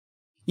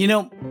You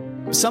know,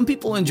 some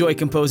people enjoy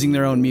composing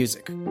their own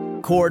music,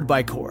 chord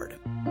by chord,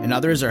 and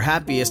others are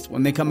happiest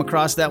when they come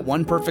across that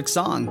one perfect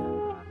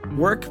song.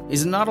 Work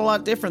is not a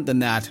lot different than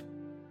that.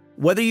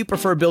 Whether you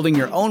prefer building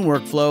your own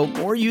workflow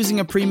or using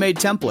a pre-made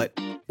template,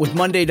 with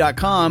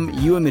Monday.com,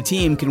 you and the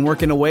team can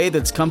work in a way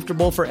that's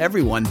comfortable for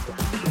everyone.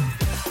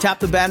 Tap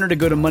the banner to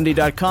go to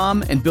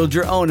Monday.com and build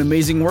your own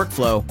amazing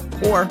workflow,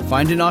 or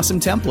find an awesome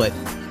template.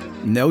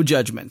 No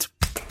judgment.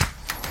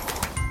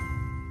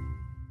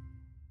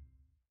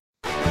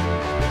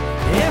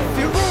 If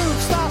your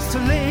roof starts to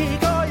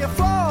leak or your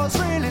floor's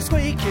really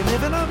squeak, you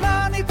live in a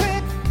money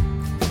pit.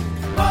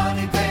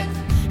 Money pit.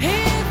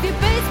 If your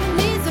basement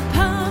needs a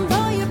pump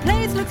or your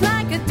place looks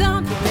like a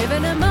dump, you live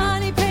in a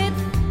money pit.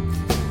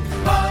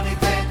 Money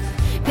pit.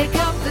 Pick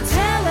up the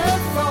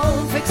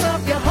telephone, fix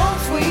up your home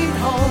sweet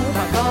home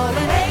by calling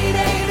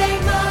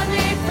 888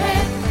 Money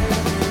Pit.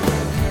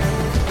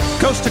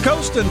 Coast to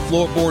coast and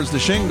floorboards to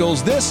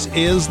shingles, this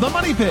is the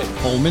Money Pit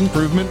Home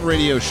Improvement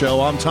Radio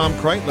Show. I'm Tom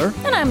Kreitler.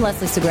 And I'm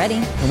Leslie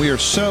Segretti. And we are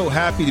so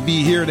happy to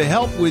be here to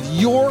help with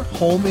your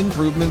home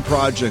improvement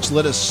projects.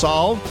 Let us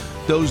solve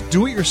those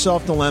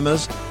do-it-yourself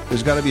dilemmas.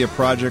 There's got to be a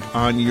project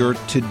on your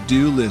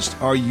to-do list.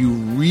 Are you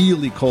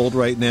really cold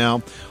right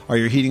now? Are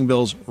your heating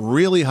bills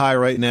really high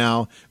right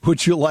now?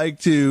 Would you like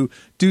to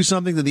do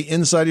something to the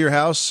inside of your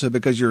house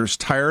because you're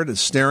tired of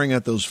staring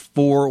at those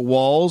four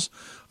walls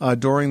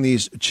during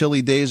these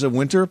chilly days of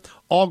winter?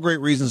 All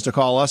great reasons to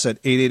call us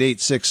at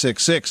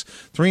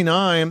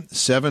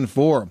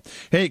 888-666-3974.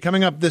 Hey,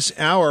 coming up this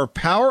hour,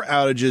 power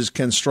outages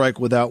can strike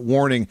without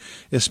warning,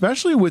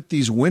 especially with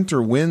these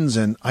winter winds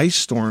and ice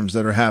storms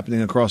that are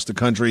happening across the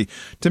country.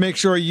 To make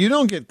sure you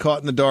don't get caught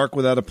in the dark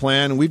without a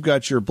plan, we've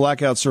got your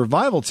blackout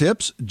survival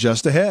tips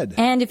just ahead.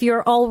 And if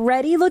you're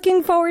already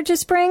looking forward to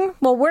spring,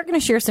 well, we're going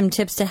to share some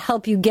tips to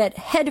help you get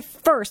head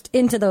first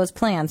into those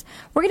plans.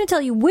 We're going to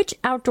tell you which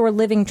outdoor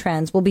living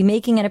trends will be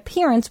making an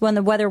appearance when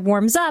the weather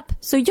warms up,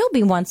 so you'll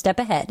be one step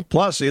ahead.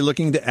 Plus, are you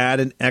looking to add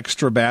an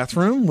extra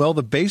bathroom? Well,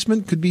 the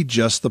basement could be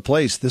just the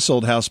place. This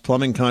old house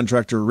plumbing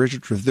contractor,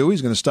 Richard Trethewey,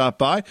 is going to stop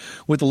by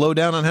with the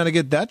lowdown on how to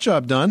get that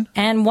job done.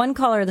 And one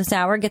caller this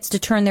hour gets to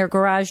turn their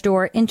garage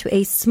door into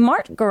a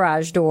smart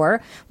garage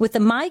door with the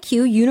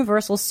MyQ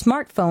Universal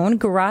Smartphone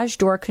Garage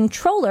Door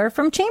Controller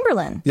from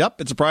Chamberlain. Yep,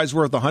 it's a prize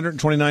worth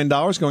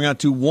 $129 going out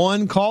to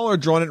one caller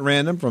drawn at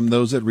random from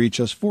those that reach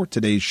us for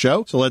today's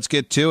show. So let's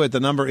get to it. The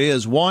number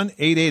is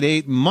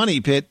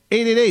 1-888-MONEY-PIT,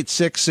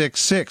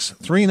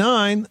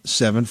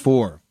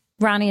 888-666-3974.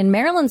 Ronnie in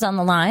Maryland's on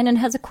the line and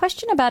has a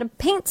question about a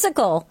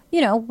paintsicle.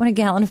 You know, when a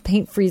gallon of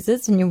paint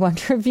freezes and you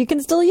wonder if you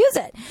can still use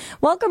it.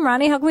 Welcome,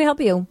 Ronnie. How can we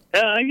help you?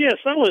 Yes,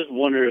 I was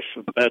wondering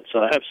if that's,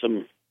 I have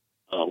some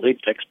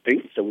latex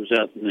paint that was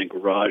out in the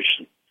garage.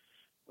 I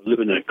live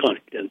in a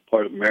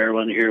part of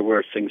Maryland here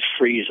where things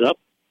freeze up.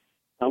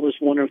 I was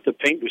wondering if the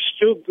paint was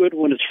still good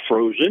when it's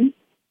frozen.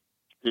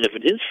 And if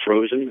it is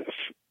frozen,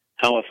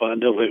 how I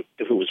find out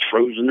if it was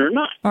frozen or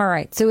not. All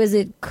right. So is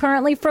it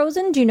currently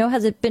frozen? Do you know,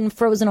 has it been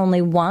frozen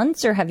only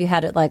once, or have you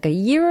had it like a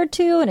year or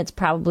two and it's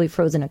probably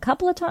frozen a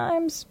couple of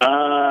times?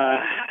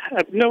 I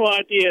have no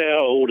idea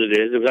how old it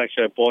is. It was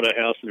actually, I bought a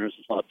house and there's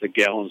lots of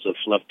gallons of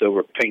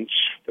leftover paints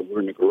that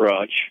were in the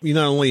garage. You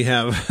not only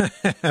have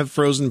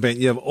frozen paint,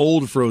 you have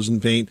old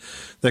frozen paint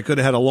that could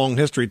have had a long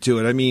history to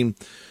it. I mean,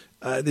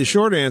 the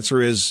short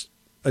answer is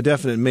a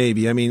definite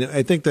maybe. I mean,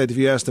 I think that if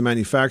you ask the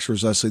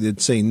manufacturers, Leslie, they'd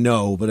say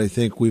no, but I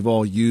think we've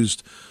all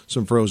used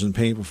some frozen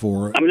paint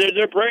before. I mean,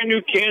 they're brand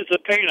new cans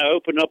of paint. I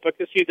open up, I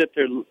can see that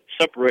they're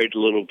separated a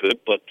little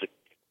bit, but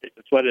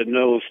that's why I didn't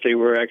know if they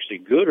were actually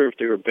good or if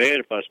they were bad.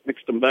 If I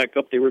mixed them back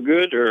up, they were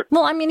good, or...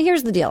 Well, I mean,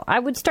 here's the deal. I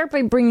would start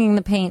by bringing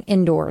the paint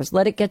indoors,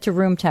 let it get to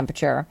room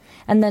temperature,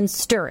 and then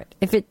stir it.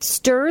 If it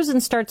stirs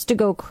and starts to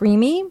go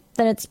creamy,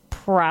 then it's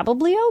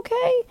probably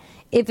okay.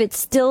 If it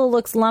still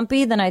looks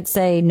lumpy, then I'd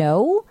say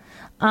no.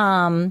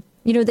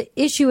 You know, the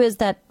issue is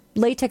that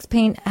latex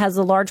paint has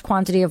a large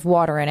quantity of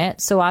water in it,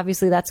 so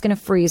obviously that's going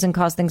to freeze and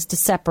cause things to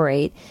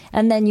separate.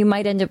 And then you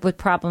might end up with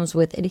problems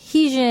with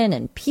adhesion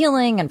and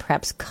peeling and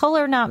perhaps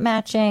color not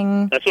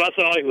matching. That's what I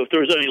thought. If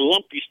there was any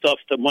lumpy stuff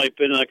that might have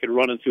been, I could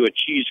run it through a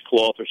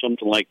cheesecloth or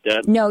something like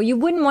that. No, you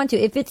wouldn't want to.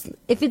 If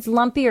it's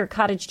lumpy or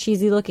cottage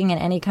cheesy looking in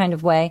any kind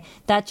of way,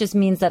 that just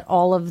means that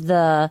all of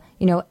the,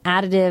 you know,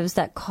 additives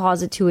that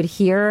cause it to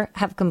adhere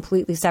have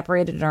completely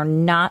separated and are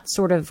not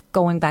sort of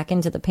going back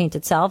into the paint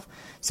itself.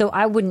 So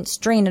I wouldn't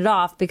strain it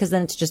off, because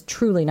then it's just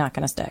truly not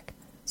going to stick.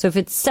 So if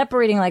it's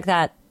separating like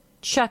that,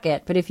 chuck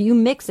it. But if you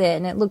mix it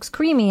and it looks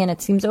creamy and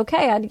it seems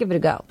okay, I'd give it a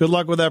go. Good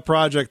luck with that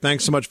project.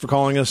 Thanks so much for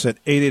calling us at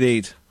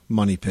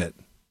 888-MONEY-PIT.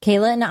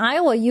 Kayla in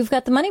Iowa, you've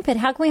got the Money Pit.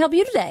 How can we help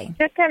you today?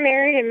 Just got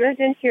married and moved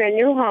into a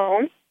new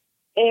home,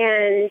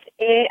 and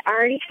it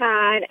already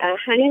had a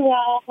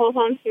Honeywell whole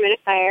home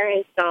humidifier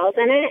installed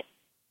in it.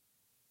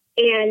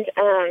 And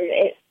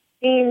it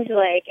seemed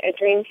like a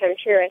dream come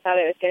true. I thought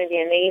it was going to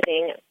be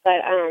amazing.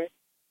 But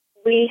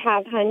we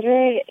have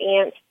 100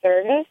 amp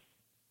service,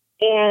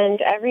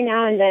 and every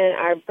now and then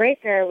our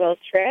breaker will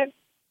trip,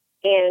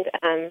 and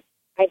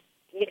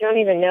you don't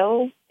even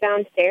know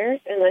downstairs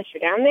unless you're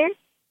down there.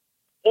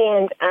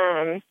 And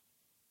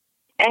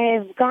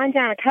I've gone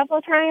down a couple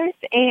of times,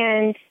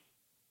 and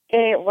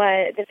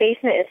the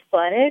basement is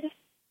flooded,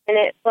 and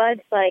it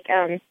floods like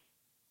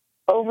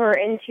over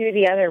into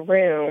the other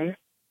room,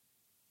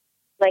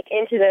 like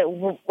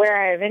into where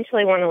I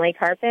eventually want to lay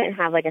carpet and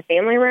have like a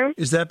family room.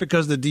 Is that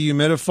because the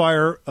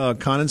dehumidifier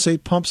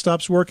condensate pump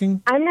stops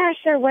working? I'm not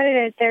sure what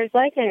it is. There's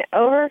like an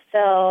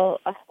overfill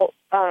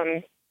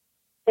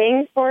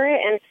thing for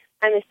it, and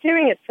I'm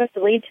assuming it's supposed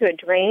to lead to a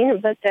drain,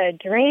 but the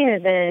drain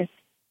is in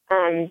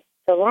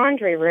the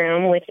laundry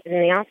room, which is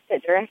in the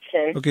opposite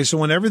direction. Okay, so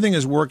when everything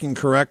is working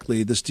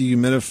correctly, this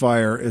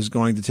dehumidifier is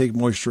going to take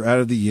moisture out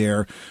of the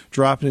air,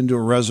 drop it into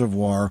a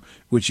reservoir,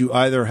 which you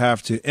either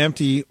have to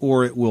empty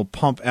or it will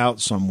pump out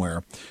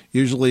somewhere.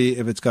 Usually,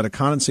 if it's got a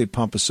condensate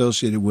pump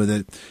associated with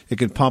it, it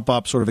can pump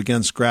up sort of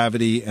against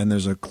gravity, and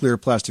there's a clear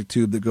plastic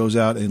tube that goes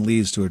out and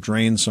leads to a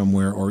drain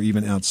somewhere or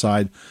even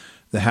outside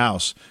the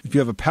house. If you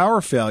have a power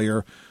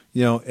failure,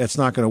 it's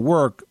not going to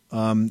work,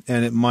 and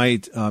it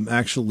might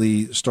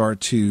actually start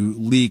to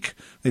leak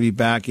maybe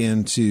back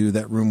into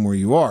that room where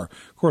you are.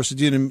 Of course, the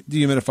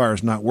dehumidifier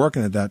is not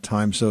working at that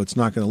time, so it's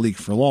not going to leak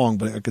for long,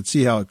 but I could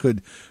see how it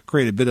could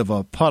create a bit of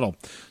a puddle.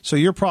 So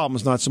your problem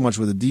is not so much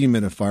with the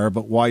dehumidifier,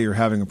 but why you're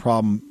having a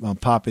problem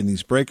popping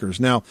these breakers.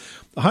 Now,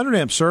 the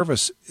 100-amp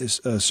service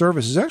is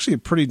actually a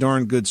pretty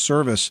darn good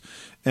service,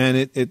 and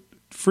it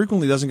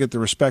frequently doesn't get the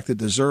respect it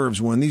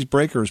deserves. When these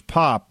breakers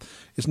pop,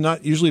 it's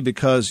not usually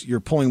because you're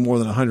pulling more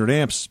than 100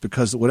 amps. It's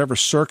because whatever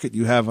circuit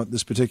you have on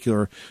this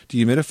particular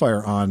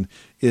dehumidifier on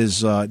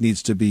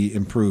needs to be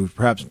improved,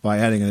 perhaps by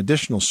adding an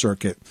additional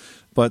circuit.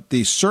 But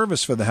the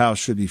service for the house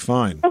should be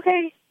fine.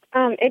 Okay.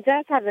 It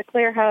does have the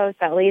clear hose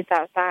that leads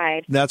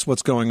outside. That's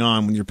what's going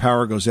on. When your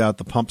power goes out,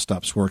 the pump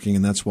stops working,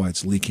 and that's why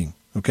it's leaking.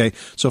 Okay?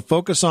 So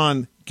focus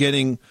on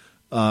getting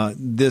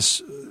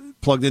this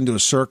plugged into a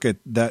circuit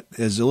that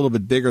is a little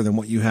bit bigger than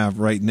what you have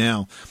right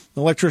now.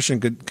 An electrician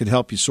could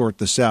help you sort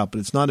this out, but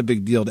it's not a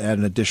big deal to add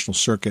an additional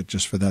circuit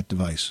just for that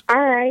device. All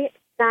right.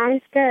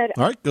 Sounds good.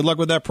 All right. Good luck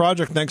with that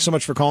project. Thanks so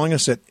much for calling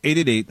us at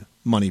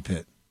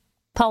 888-MONEY-PIT.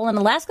 Paul in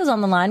Alaska's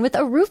on the line with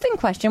a roofing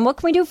question. What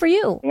can we do for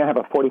you? I have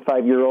a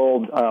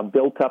 45-year-old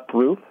built-up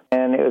roof,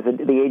 and it was at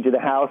the age of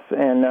the house,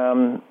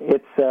 and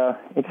it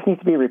just needs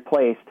to be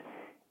replaced.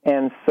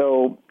 And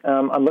so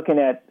I'm looking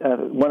at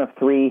one of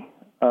three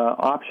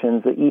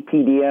options: the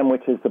EPDM,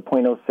 which is the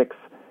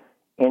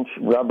 0.06-inch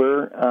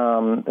rubber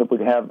that would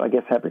have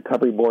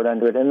recovery board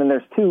under it, and then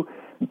there's two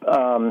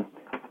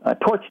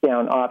torch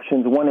down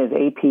options. One is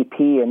APP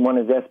and one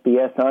is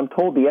SBS. Now I'm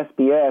told the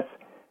SBS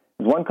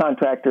is one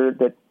contractor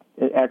that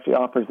actually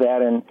offers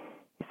that, and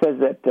he says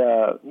that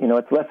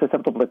it's less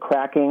susceptible to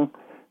cracking,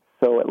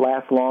 so it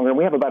lasts longer. And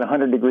we have about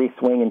 100-degree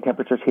swing in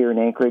temperatures here in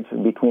Anchorage,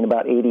 between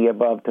about 80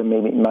 above to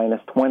maybe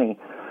minus 20.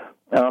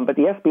 But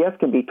the SBS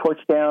can be torch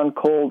down,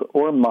 cold,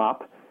 or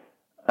mop.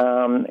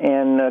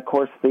 And, of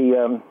course,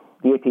 the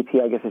APP,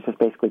 I guess, is just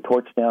basically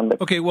torch down.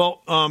 But okay,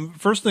 well,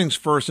 first things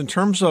first, in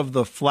terms of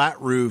the flat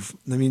roof,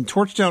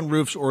 torch down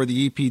roofs or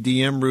the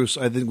EPDM roofs,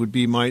 I think, would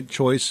be my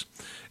choice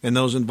in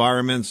those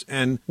environments.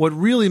 And what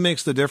really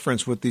makes the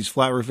difference with these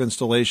flat roof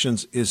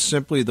installations is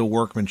simply the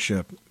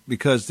workmanship,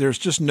 because there's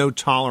just no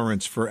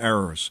tolerance for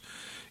errors.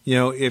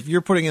 If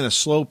you're putting in a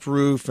sloped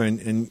roof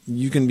and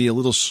you can be a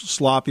little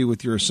sloppy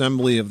with your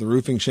assembly of the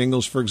roofing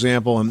shingles, for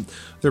example, and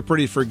they're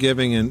pretty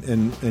forgiving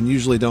and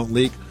usually don't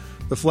leak.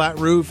 The flat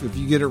roof, if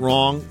you get it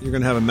wrong, you're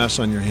going to have a mess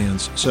on your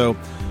hands. So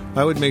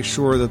I would make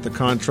sure that the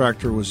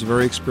contractor was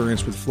very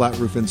experienced with flat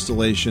roof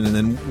installation, and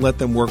then let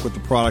them work with the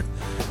product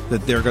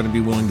that they're going to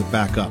be willing to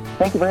back up.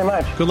 Thank you very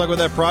much. Good luck with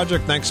that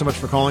project. Thanks so much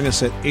for calling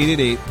us at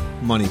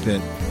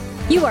 888-MONEY-PIT.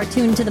 You are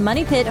tuned to the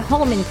Money Pit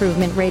Home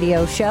Improvement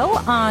Radio Show,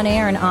 on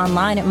air and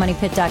online at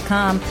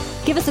moneypit.com.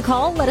 Give us a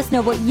call. Let us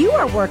know what you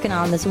are working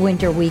on this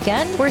winter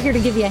weekend. We're here to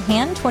give you a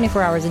hand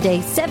 24 hours a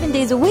day, 7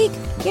 days a week.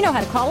 You know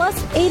how to call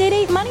us,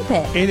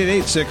 888-MONEY-PIT.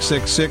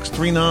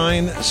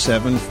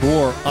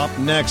 888-666-3974. Up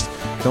next,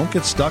 don't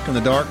get stuck in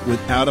the dark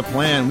without a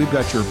plan. We've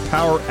got your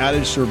power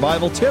outage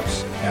survival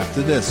tips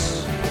after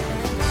this.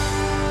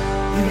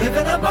 You live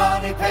in a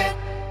money pit.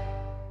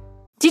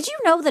 Did you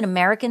know that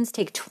Americans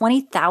take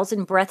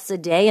 20,000 breaths a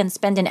day and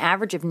spend an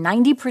average of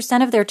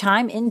 90% of their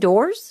time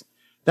indoors?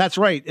 That's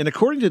right. And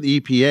according to the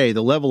EPA,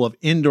 the level of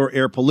indoor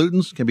air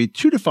pollutants can be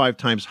 2 to 5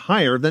 times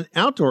higher than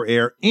outdoor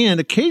air, and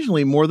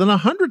occasionally more than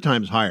 100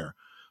 times higher.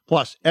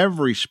 Plus,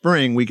 every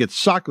spring we get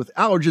socked with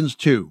allergens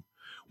too.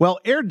 Well,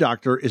 Air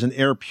Doctor is an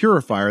air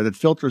purifier that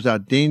filters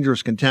out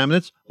dangerous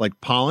contaminants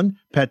like pollen,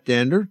 pet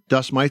dander,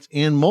 dust mites,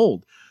 and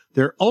mold.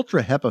 Their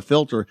Ultra HEPA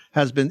filter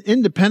has been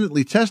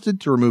independently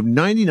tested to remove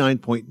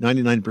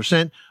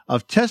 99.99%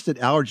 of tested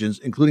allergens,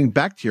 including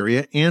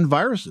bacteria and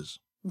viruses.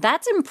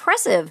 That's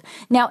impressive.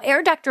 Now,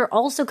 Air Doctor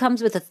also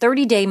comes with a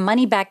 30-day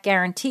money-back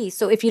guarantee,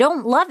 so if you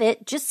don't love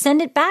it, just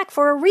send it back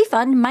for a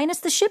refund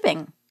minus the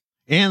shipping.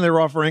 And they're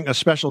offering a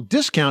special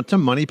discount to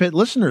Money Pit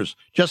listeners.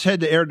 Just head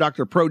to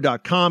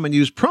airdoctorpro.com and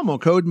use promo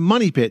code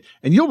MONEYPIT,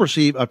 and you'll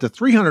receive up to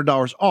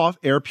 $300 off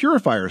air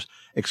purifiers.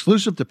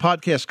 Exclusive to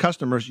podcast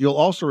customers, you'll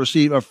also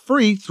receive a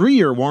free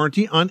 3-year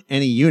warranty on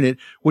any unit,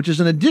 which is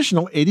an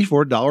additional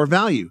 $84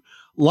 value.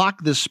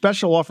 Lock this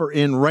special offer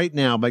in right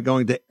now by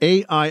going to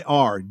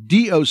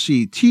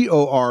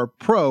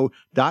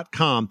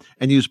airdoctorpro.com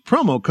and use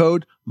promo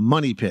code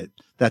MONEYPIT.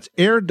 That's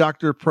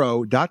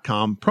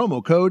airdoctorpro.com,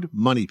 promo code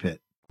MONEYPIT.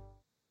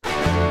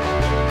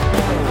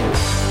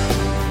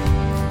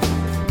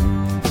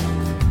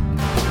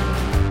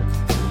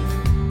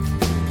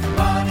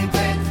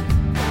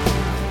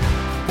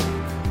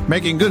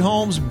 Making good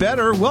homes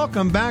better.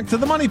 Welcome back to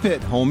the Money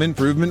Pit Home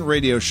Improvement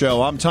Radio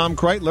Show. I'm Tom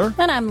Kreitler.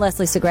 And I'm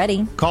Leslie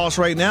Segretti. Call us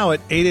right now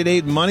at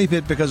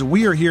 888-MONEY-PIT because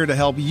we are here to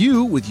help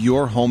you with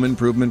your home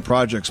improvement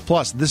projects.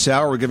 Plus, this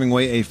hour we're giving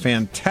away a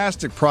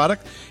fantastic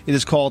product. It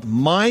is called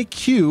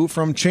MyQ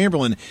from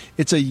Chamberlain.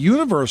 It's a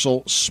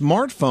universal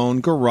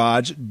smartphone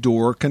garage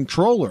door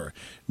controller.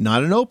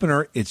 Not an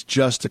opener, it's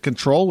just a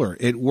controller.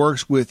 It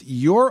works with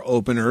your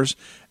openers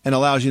and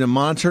allows you to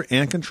monitor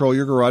and control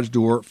your garage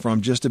door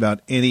from just about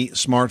any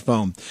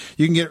smartphone.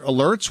 You can get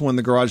alerts when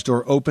the garage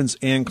door opens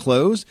and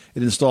closes.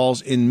 It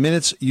installs in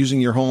minutes using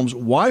your home's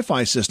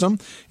Wi-Fi system.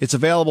 It's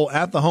available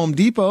at the Home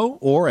Depot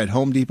or at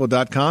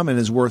homedepot.com and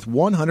is worth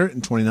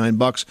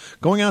 $129.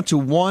 Going out to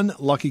one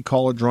lucky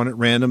caller drawn at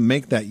random.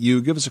 Make that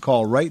you. Give us a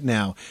call right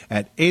now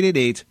at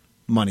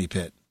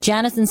 888-MONEY-PIT.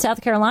 Janice in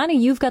South Carolina,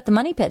 you've got the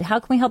Money Pit. How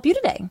can we help you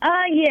today?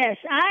 Yes,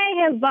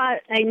 I have bought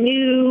a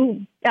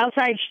new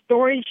outside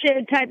storage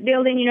shed type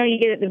building, you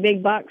get at the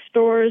big box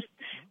stores,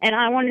 and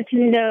I wanted to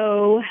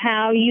know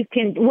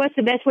what's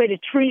the best way to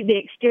treat the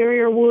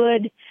exterior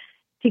wood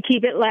to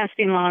keep it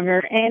lasting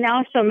longer, and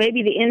also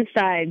maybe the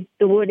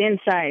wood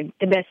inside,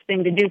 the best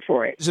thing to do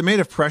for it. Is it made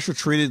of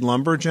pressure-treated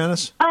lumber,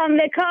 Janice?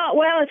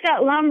 It's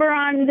got lumber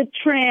on the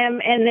trim,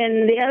 and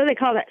then they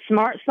call that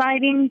smart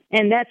siding,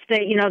 and that's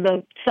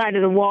the side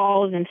of the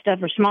walls and stuff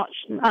are smart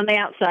on the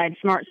outside,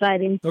 smart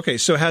siding. Okay,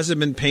 so has it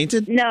been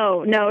painted?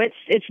 No,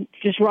 it's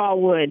just raw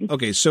wood.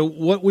 Okay, so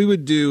what we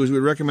would do is we'd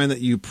recommend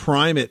that you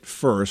prime it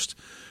first,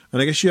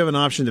 and I guess you have an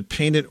option to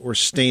paint it or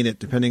stain it,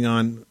 depending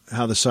on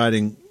how the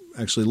siding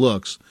actually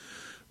looks.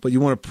 But you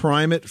want to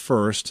prime it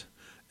first,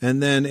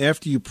 and then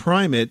after you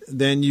prime it,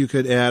 then you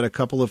could add a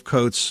couple of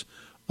coats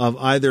of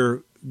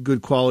either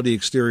good quality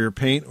exterior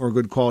paint or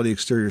good quality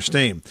exterior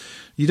stain.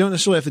 You don't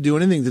necessarily have to do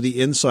anything to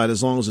the inside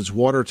as long as it's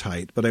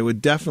watertight, but I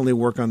would definitely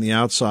work on the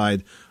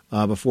outside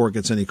before it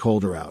gets any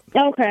colder out.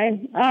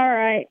 Okay. All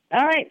right.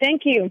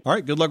 Thank you. All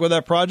right. Good luck with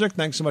that project.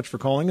 Thanks so much for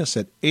calling us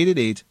at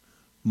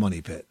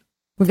 888-MONEY-PIT.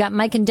 We've got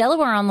Mike in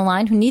Delaware on the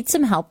line who needs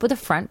some help with a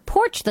front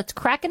porch that's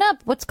cracking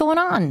up. What's going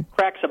on?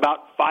 Cracks about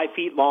 5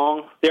 feet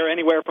long. They're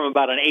anywhere from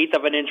about 1/8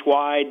 of an inch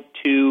wide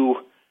to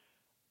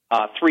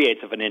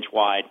 3/8 of an inch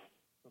wide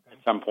at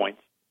some points.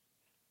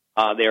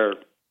 They're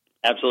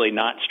absolutely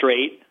not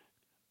straight.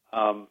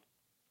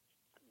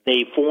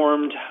 They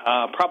formed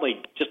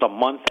probably just a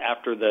month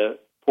after the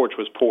porch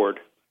was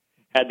poured.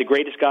 Had the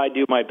greatest guy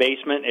do my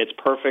basement. It's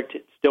perfect.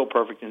 It's still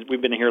perfect.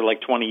 We've been here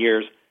like 20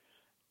 years.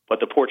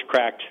 But the porch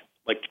cracked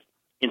like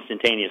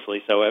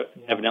instantaneously, so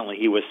evidently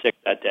he was sick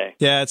that day.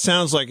 Yeah, it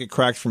sounds like it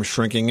cracked from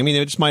shrinking. I mean,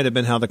 it just might have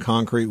been how the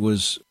concrete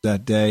was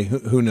that day.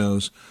 Who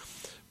knows?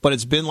 But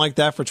it's been like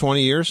that for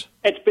 20 years?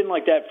 It's been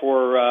like that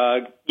for,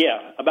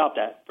 about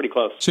that. Pretty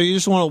close. So you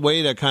just want a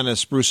way to kind of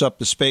spruce up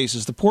the space.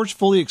 Is the porch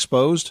fully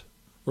exposed,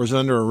 or is it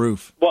under a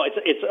roof? Well,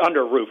 it's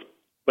under a roof,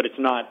 but it's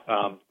not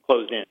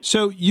closed in.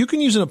 So you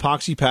can use an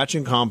epoxy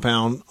patching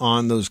compound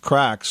on those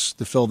cracks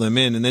to fill them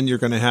in, and then you're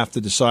going to have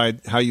to decide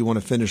how you want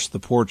to finish the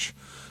porch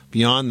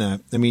beyond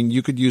that. I mean,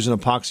 you could use an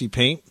epoxy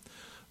paint.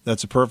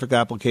 That's a perfect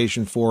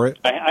application for it.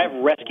 I have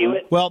Rescue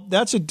It. Well,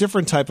 that's a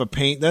different type of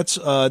paint.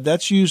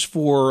 That's used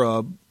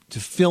for to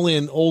fill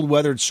in old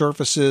weathered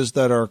surfaces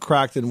that are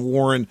cracked and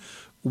worn,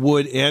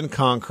 wood and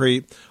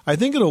concrete. I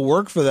think it'll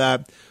work for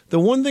that. The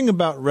one thing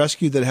about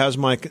Rescue that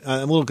I'm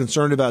a little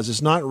concerned about is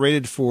it's not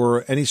rated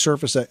for any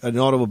surface that an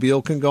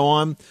automobile can go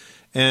on.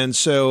 And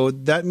so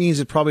that means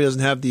it probably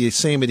doesn't have the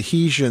same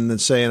adhesion that,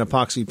 say, an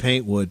epoxy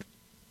paint would.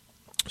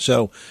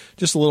 So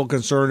just a little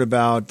concerned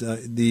about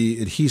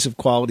the adhesive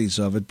qualities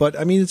of it. But,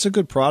 I mean, it's a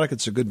good product.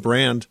 It's a good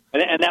brand.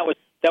 And that was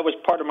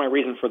part of my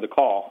reason for the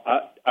call.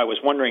 I was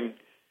wondering,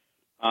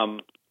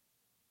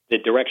 the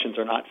directions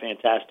are not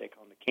fantastic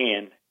on the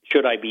can.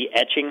 Should I be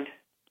etching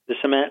the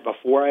cement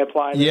before I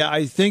apply it? Yeah,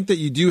 I think that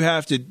you do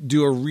have to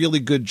do a really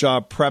good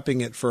job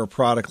prepping it for a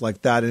product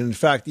like that. And, in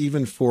fact,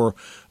 even for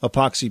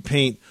epoxy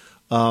paint,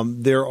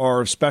 there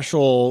are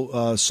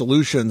special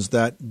solutions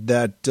that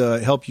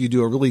help you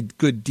do a really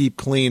good deep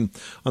clean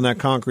on that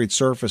concrete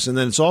surface. And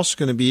then it's also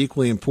going to be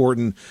equally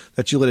important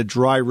that you let it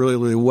dry really,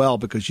 really well,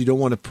 because you don't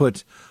want to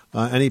put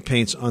any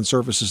paints on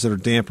surfaces that are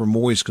damp or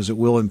moist because it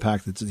will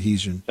impact its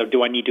adhesion. So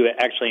do I need to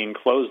actually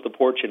enclose the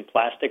porch in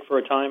plastic for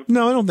a time?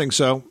 No, I don't think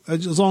so.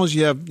 As long as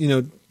you have,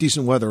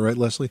 decent weather, right,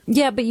 Leslie?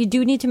 Yeah, but you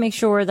do need to make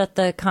sure that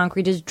the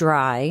concrete is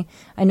dry.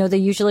 I know they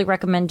usually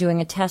recommend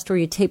doing a test where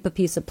you tape a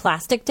piece of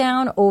plastic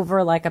down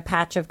over like a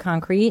patch of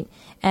concrete,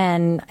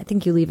 and I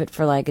think you leave it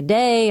for like a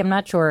day. I'm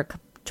not sure,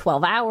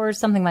 12 hours,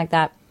 something like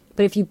that.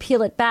 But if you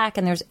peel it back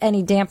and there's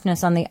any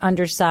dampness on the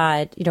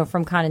underside,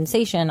 from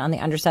condensation on the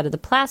underside of the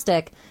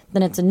plastic,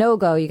 then it's a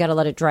no-go. You got to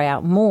let it dry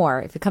out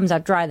more. If it comes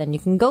out dry, then you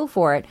can go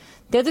for it.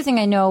 The other thing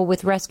I know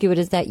with Rescue It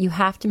is that you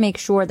have to make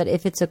sure that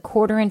if it's a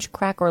 1/4-inch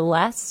crack or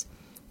less,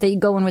 that you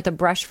go in with a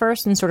brush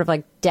first and sort of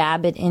like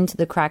dab it into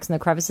the cracks and the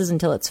crevices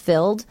until it's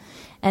filled.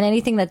 And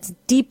anything that's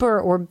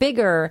deeper or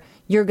bigger,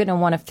 you're going to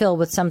want to fill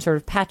with some sort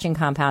of patching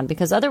compound,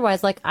 because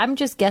otherwise, I'm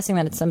just guessing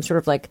that it's some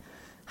sort of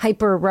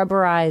hyper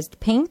rubberized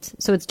paint.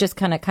 So it's just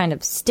kind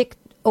of stick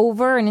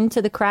over and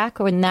into the crack.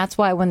 And that's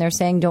why when they're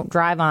saying don't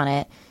drive on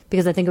it,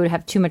 because I think it would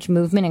have too much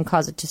movement and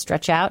cause it to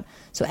stretch out.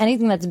 So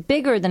anything that's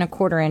bigger than a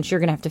 1/4 inch, you're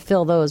going to have to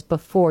fill those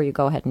before you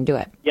go ahead and do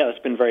it. Yeah,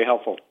 that's been very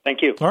helpful.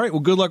 Thank you. All right.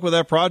 Well, good luck with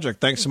that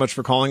project. Thanks so much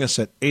for calling us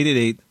at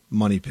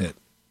 888-MONEY-PIT.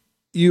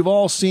 You've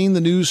all seen the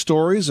news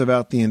stories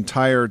about the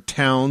entire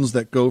towns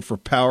that go for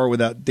power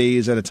without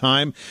days at a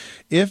time.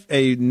 If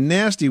a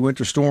nasty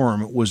winter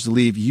storm was to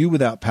leave you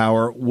without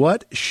power,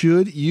 what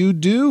should you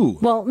do?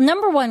 Well,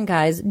 number one,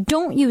 guys,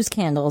 don't use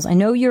candles. I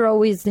know you're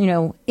always,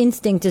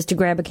 instinct is to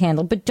grab a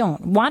candle, but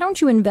don't. Why don't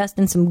you invest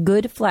in some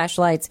good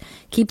flashlights?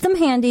 Keep them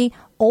handy.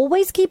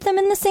 Always keep them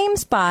in the same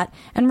spot,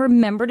 and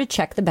remember to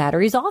check the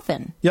batteries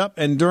often. Yep,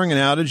 and during an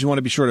outage, you want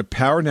to be sure to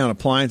power down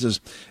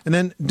appliances, and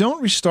then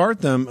don't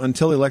restart them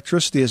until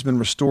electricity has been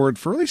restored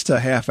for at least a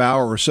half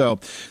hour or so.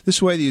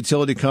 This way, the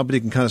utility company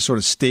can kind of sort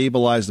of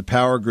stabilize the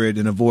power grid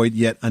and avoid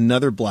yet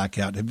another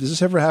blackout. Has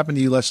this ever happened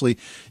to you, Leslie?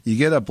 You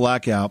get a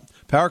blackout,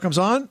 power comes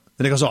on,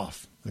 then it goes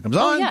off. It comes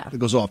on, It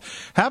goes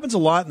off. Happens a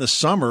lot in the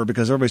summer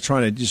because everybody's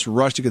trying to just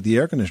rush to get the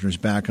air conditioners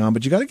back on,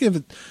 but you got to give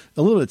it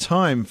a little bit of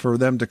time for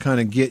them to kind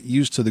of get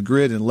used to the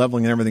grid and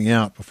leveling everything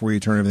out before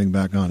you turn everything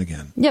back on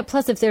again. Yeah,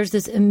 plus if there's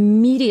this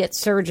immediate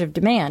surge of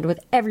demand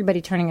with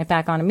everybody turning it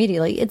back on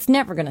immediately, it's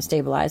never going to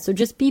stabilize. So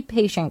just be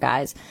patient,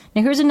 guys.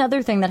 Now, here's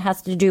another thing that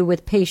has to do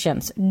with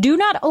patience. Do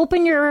not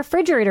open your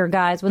refrigerator,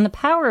 guys, when the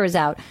power is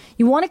out.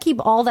 You want to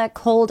keep all that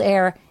cold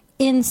air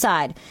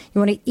inside. You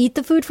want to eat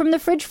the food from the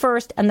fridge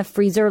first and the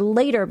freezer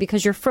later,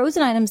 because your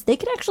frozen items, they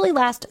can actually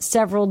last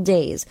several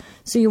days.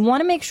 So you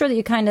want to make sure that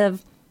you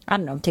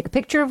take a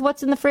picture of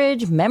what's in the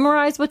fridge,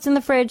 memorize what's in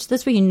the fridge.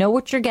 This way you know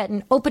what you're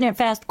getting, open it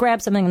fast,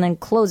 grab something, and then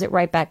close it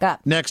right back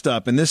up. Next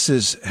up, and this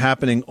is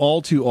happening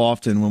all too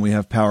often when we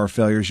have power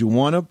failures, you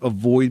want to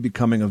avoid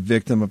becoming a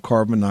victim of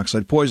carbon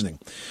monoxide poisoning.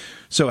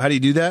 So how do you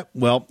do that?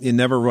 Well, you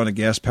never run a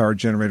gas-powered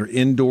generator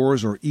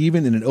indoors or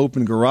even in an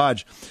open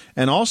garage.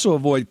 And also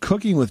avoid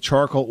cooking with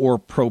charcoal or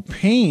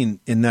propane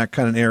in that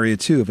kind of area,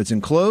 too. If it's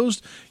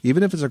enclosed,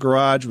 even if it's a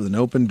garage with an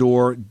open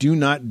door, do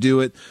not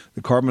do it.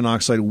 The carbon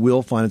monoxide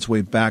will find its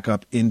way back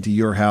up into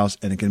your house,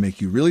 and it can make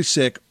you really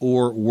sick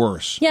or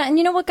worse. Yeah, and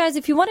you know what, guys?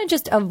 If you want to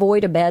just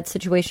avoid a bad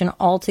situation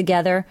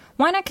altogether,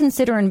 why not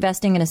consider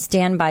investing in a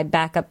standby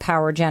backup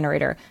power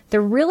generator?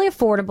 They're really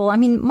affordable. I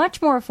mean,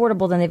 much more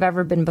affordable than they've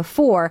ever been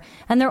before.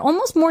 And they're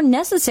almost more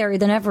necessary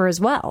than ever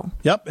as well.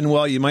 Yep, and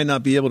while you might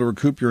not be able to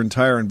recoup your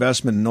entire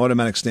investment, an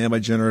automatic standby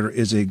generator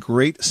is a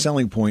great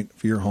selling point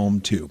for your home,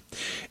 too.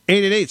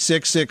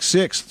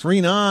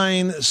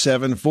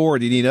 888-666-3974.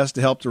 Do you need us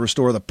to help to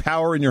restore the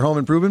power in your home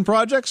improvement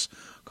projects?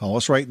 Call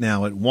us right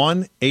now at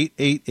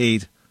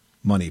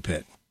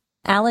 1-888-MONEY-PIT.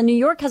 Al in New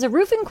York has a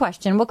roofing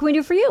question. What can we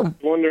do for you?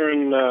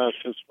 Wondering,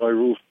 since my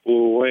roof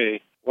blew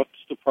away, what's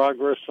the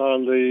progress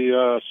on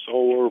the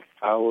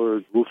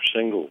solar-powered roof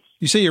shingles?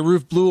 You say your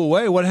roof blew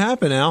away. What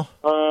happened, Al?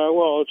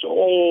 Well, it's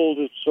old.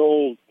 It's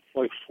old,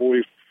 like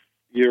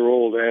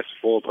 40-year-old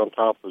asphalt on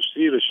top of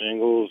cedar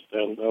shingles,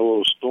 and a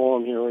little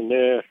storm here and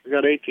there. We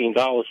got $18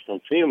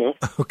 from FEMA.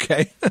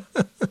 Okay.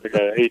 We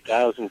got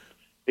 $8,000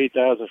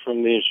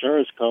 from the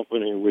insurance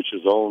company, which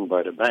is owned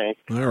by the bank.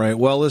 All right.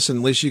 Well, listen,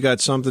 at least you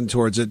got something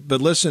towards it. But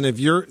listen, if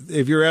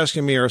you're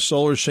asking me, are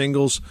solar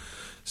shingles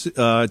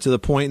to the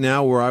point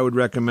now where I would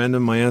recommend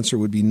them, my answer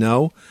would be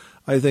no.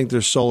 I think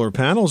there's solar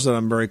panels that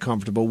I'm very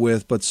comfortable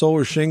with, but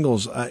solar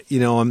shingles,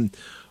 I'm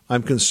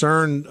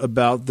concerned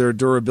about their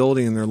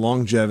durability and their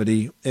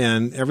longevity.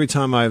 And every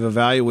time I've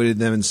evaluated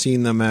them and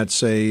seen them at,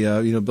 say,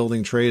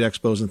 building trade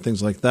expos and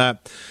things like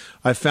that,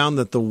 I found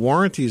that the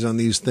warranties on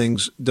these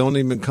things don't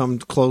even come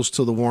close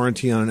to the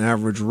warranty on an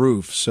average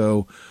roof.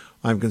 So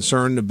I'm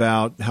concerned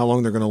about how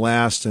long they're going to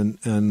last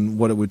and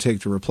what it would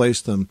take to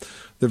replace them.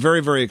 They're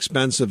very, very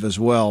expensive as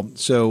well.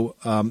 So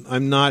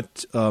I'm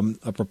not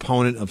a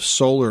proponent of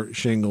solar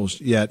shingles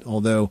yet,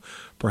 although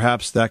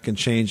perhaps that can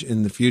change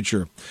in the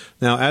future.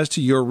 Now, as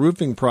to your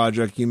roofing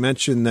project, you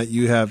mentioned that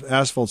you have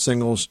asphalt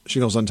shingles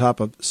on top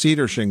of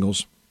cedar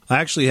shingles. I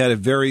actually had a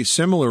very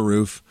similar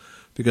roof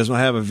because I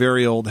have a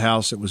very old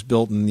house that was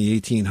built in the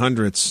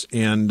 1800s.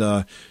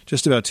 And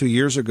just about 2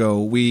 years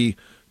ago, we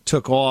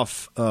took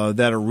off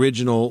that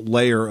original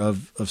layer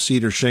of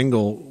cedar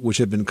shingle, which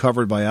had been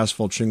covered by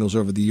asphalt shingles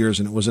over the years,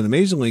 and it was in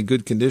amazingly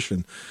good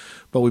condition.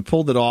 But we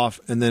pulled it off,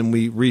 and then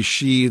we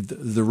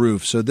resheathed the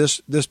roof. So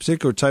this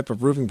particular type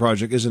of roofing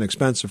project is an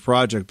expensive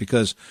project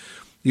because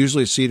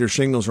usually cedar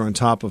shingles are on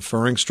top of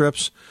furring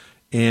strips,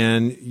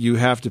 and you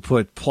have to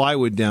put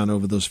plywood down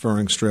over those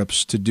furring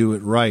strips to do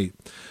it right.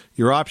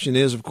 Your option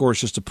is, of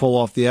course, just to pull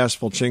off the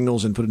asphalt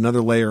shingles and put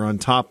another layer on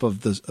top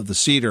of the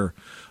cedar,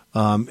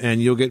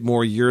 and you'll get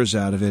more years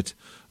out of it.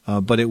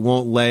 But it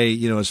won't lay,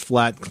 as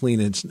flat, clean,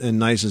 and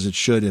nice as it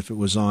should if it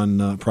was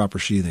on proper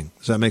sheathing.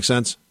 Does that make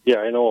sense? Yeah,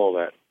 I know all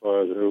that.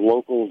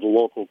 The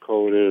local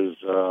code is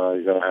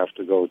you're going to have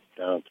to go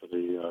down to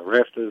the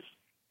rafters,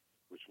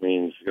 which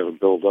means you're going to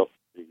build up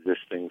the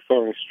existing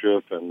furring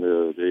strip and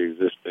the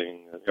existing,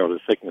 the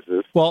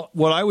thicknesses. Well,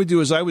 what I would do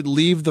is I would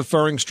leave the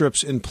furring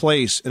strips in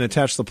place and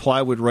attach the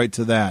plywood right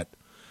to that.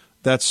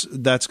 That's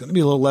going to be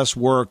a little less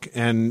work,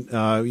 and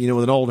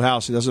with an old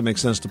house, it doesn't make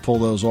sense to pull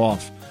those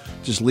off.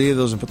 Just leave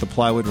those and put the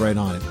plywood right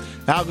on it.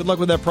 Al, good luck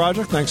with that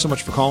project. Thanks so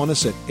much for calling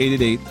us at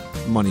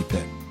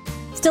 888-MONEY-PIT.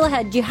 Still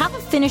ahead, do you have a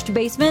finished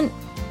basement?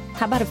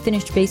 How about a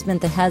finished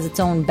basement that has its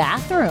own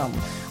bathroom?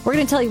 We're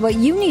going to tell you what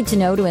you need to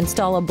know to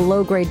install a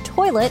below-grade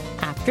toilet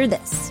after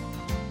this.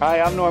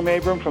 Hi, I'm Norm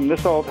Abram from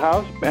This Old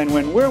House, and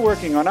when we're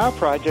working on our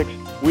projects,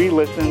 we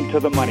listen to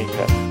the Money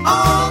Pit.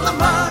 On the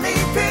Money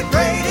Pit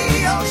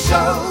Radio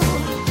Show,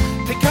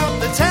 pick up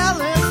the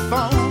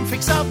telephone,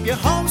 fix up your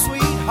home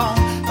sweet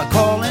home by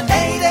calling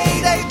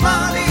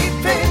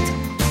 888-MONEY-PIT.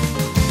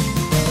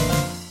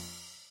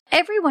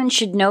 Everyone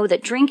should know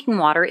that drinking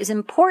water is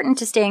important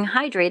to staying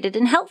hydrated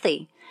and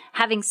healthy.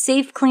 Having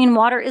safe, clean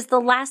water is the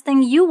last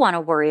thing you want to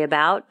worry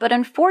about, but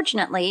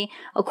unfortunately,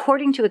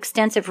 according to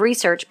extensive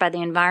research by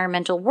the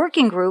Environmental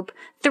Working Group,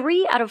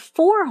 3 out of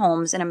 4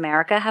 homes in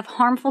America have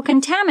harmful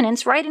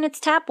contaminants right in its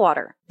tap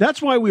water.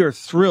 That's why we are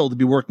thrilled to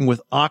be working with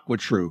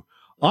AquaTrue.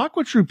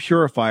 AquaTrue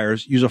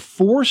purifiers use a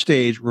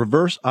 4-stage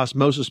reverse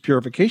osmosis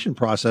purification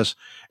process,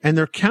 and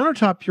their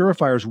countertop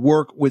purifiers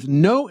work with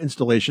no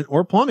installation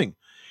or plumbing.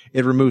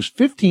 It removes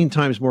 15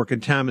 times more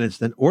contaminants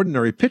than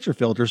ordinary pitcher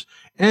filters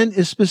and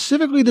is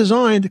specifically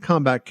designed to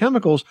combat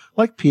chemicals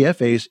like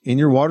PFAS in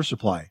your water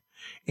supply.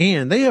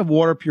 And they have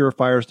water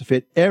purifiers to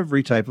fit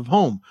every type of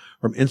home,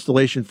 from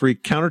installation-free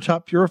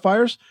countertop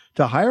purifiers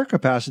to higher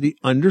capacity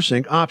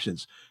under-sink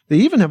options. They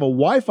even have a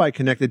Wi-Fi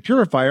connected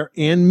purifier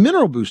and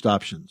mineral boost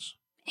options.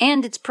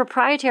 And its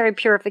proprietary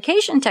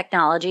purification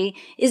technology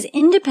is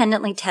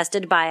independently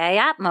tested by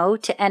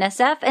IAPMO to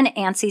NSF and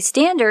ANSI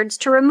standards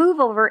to remove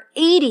over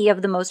 80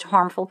 of the most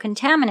harmful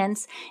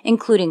contaminants,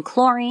 including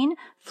chlorine,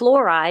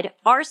 fluoride,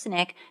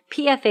 arsenic,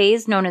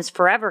 PFAS known as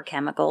forever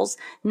chemicals,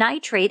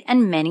 nitrate,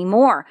 and many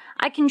more.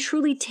 I can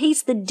truly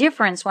taste the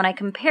difference when I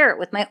compare it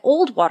with my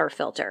old water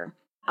filter.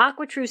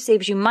 AquaTrue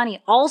saves you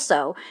money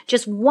also.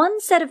 Just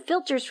one set of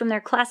filters from their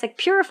classic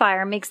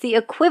purifier makes the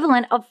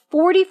equivalent of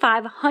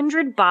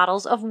 4,500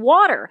 bottles of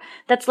water.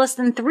 That's less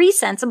than 3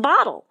 cents a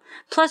bottle.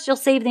 Plus, you'll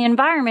save the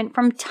environment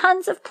from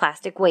tons of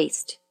plastic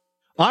waste.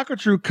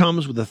 AquaTrue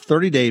comes with a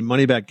 30-day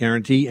money-back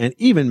guarantee and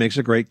even makes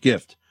a great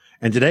gift.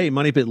 And today,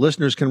 Money Pit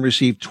listeners can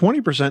receive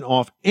 20%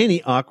 off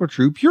any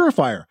AquaTrue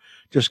purifier.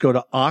 Just go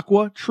to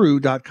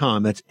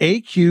aquatrue.com. That's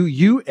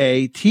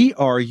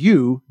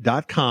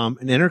AQUATRU.com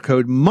and enter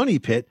code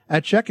MONEYPIT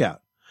at checkout.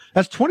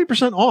 That's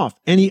 20% off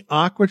any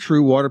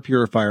AquaTrue water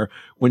purifier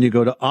when you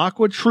go to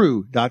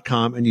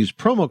aquatrue.com and use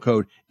promo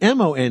code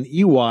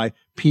MONEYPIT.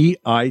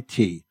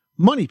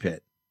 Money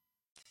Pit.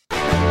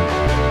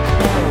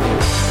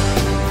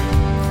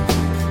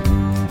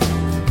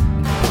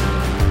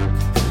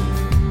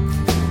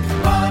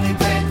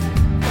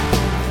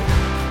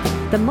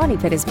 The Money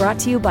Pit is brought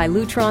to you by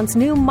Lutron's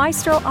new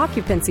Maestro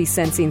occupancy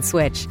sensing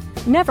switch.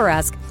 Never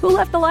ask, who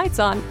left the lights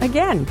on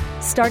again?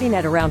 Starting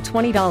at around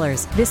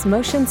 $20, this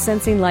motion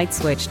sensing light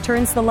switch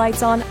turns the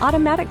lights on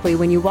automatically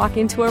when you walk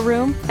into a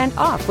room and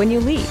off when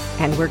you leave,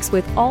 and works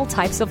with all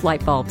types of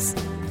light bulbs.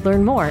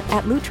 Learn more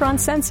at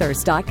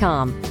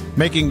lutronsensors.com.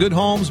 Making good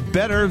homes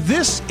better.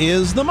 This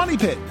is the Money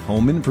Pit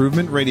Home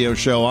Improvement Radio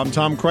Show. I'm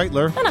Tom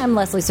Kreitler. And I'm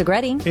Leslie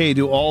Segretti. Hey,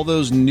 do all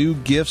those new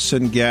gifts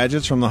and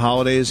gadgets from the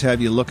holidays have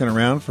you looking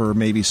around for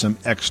maybe some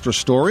extra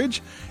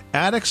storage?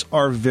 Attics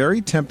are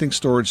very tempting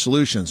storage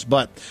solutions,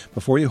 but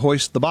before you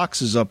hoist the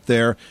boxes up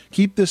there,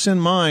 keep this in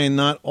mind.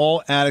 Not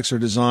all attics are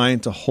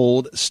designed to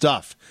hold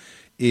stuff.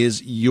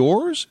 Is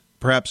yours?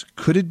 Perhaps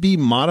could it be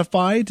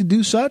modified to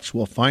do such?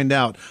 We'll find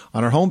out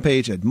on our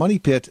homepage at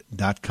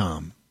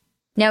moneypit.com.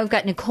 Now we've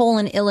got Nicole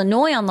in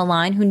Illinois on the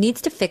line who needs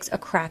to fix a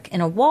crack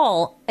in a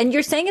wall. And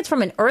you're saying it's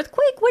from an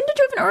earthquake? When did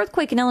you have an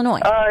earthquake in Illinois?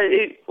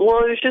 It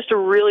was just a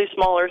really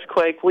small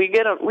earthquake. We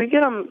get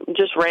them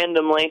just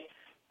randomly,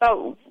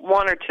 about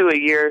 1 or 2 a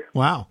year.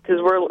 Wow. Because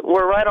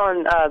we're right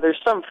on,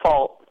 there's some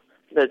fault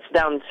that's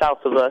down south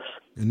of us.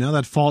 And now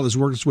that fault has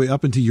worked its way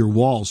up into your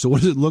wall. So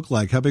what does it look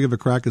like? How big of a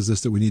crack is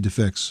this that we need to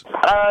fix?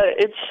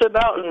 It's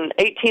about an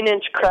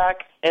 18-inch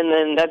crack, and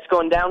then that's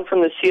going down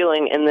from the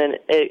ceiling, and then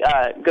it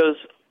goes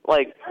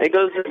Like, it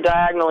goes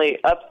diagonally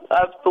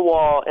up the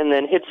wall and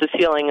then hits the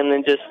ceiling and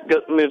then just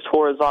moves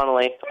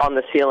horizontally on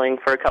the ceiling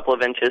for a couple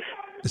of inches.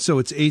 So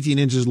it's 18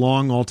 inches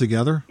long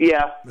altogether?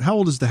 Yeah. How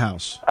old is the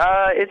house?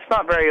 It's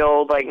not very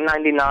old, like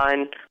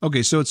 99.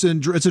 Okay, so it's a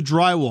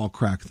drywall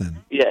crack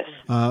then? Yes.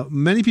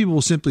 Many people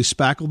will simply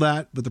spackle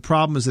that, but the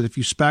problem is that if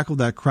you spackle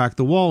that crack,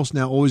 the wall's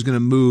now always going to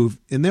move.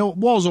 And the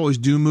walls always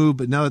do move,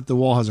 but now that the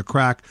wall has a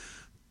crack,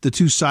 the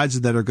two sides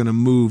of that are going to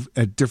move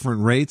at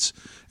different rates.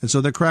 And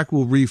so the crack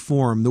will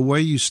reform. The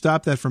way you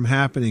stop that from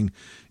happening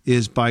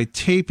is by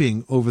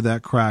taping over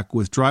that crack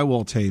with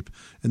drywall tape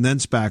and then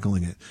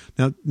spackling it.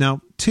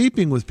 Now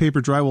taping with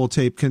paper drywall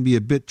tape can be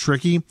a bit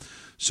tricky.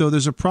 So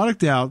there's a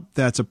product out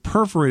that's a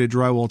perforated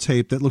drywall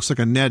tape that looks like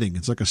a netting.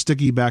 It's like a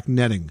sticky back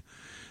netting.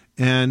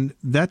 And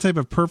that type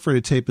of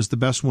perforated tape is the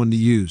best one to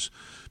use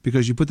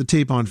because you put the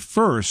tape on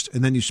first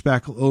and then you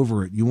spackle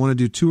over it. You want to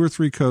do 2 or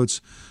 3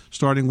 coats,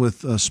 starting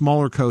with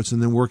smaller coats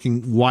and then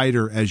working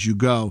wider as you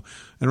go.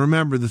 And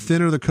remember, the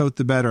thinner the coat,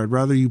 the better. I'd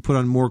rather you put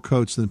on more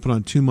coats than put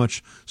on too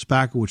much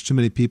spackle, which too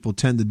many people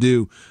tend to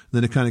do.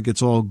 Then it kind of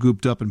gets all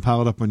gooped up and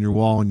piled up on your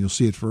wall and you'll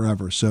see it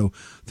forever. So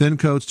thin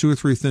coats, 2 or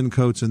 3 thin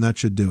coats, and that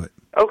should do it.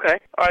 Okay.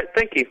 All right.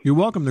 Thank you. You're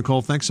welcome,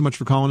 Nicole. Thanks so much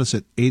for calling us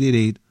at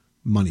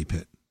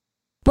 888-MONEY-PIT.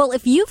 Well,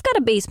 if you've got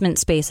a basement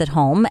space at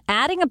home,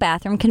 adding a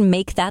bathroom can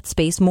make that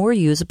space more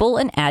usable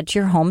and add to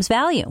your home's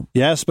value.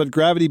 Yes, but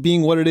gravity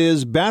being what it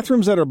is,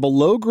 bathrooms that are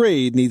below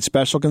grade need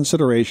special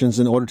considerations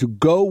in order to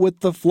go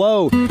with the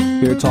flow.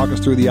 Here to talk us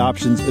through the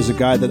options is a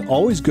guy that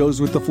always goes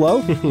with the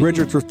flow,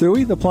 Richard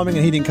Trethewey, the plumbing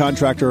and heating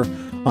contractor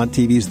on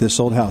TV's This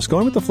Old House.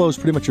 Going with the flow is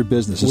pretty much your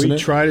business, isn't it? We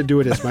try to do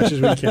it as much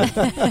as we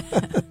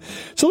can.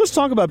 So let's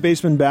talk about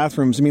basement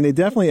bathrooms. I mean, they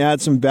definitely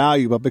add some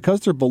value, but because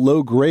they're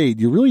below grade,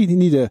 you really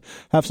need to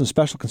have some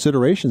special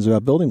considerations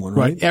about building one,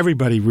 right?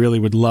 Everybody really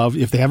would love,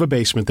 if they have a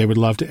basement, they would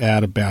love to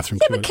add a bathroom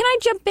to it. But can I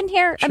jump in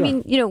here? Sure. I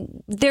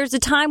mean, there's a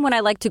time when I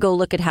like to go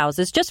look at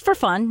houses just for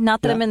fun.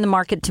 Not that I'm in the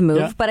market to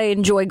move, but I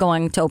enjoy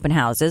going to open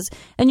houses.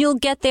 And you'll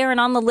get there, and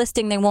on the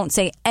listing, they won't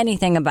say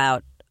anything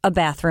about a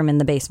bathroom in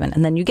the basement.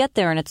 And then you get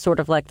there and it's sort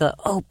of like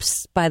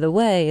oops, by the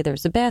way,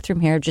 there's a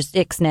bathroom here, just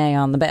ixnay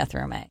on the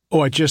bathroom.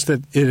 Or just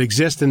that it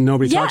exists and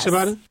nobody talks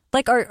about it?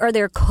 Like, are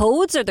there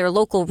codes? Are there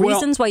local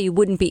reasons why you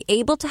wouldn't be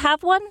able to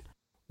have one?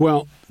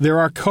 Well, there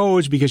are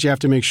codes because you have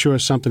to make sure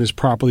something is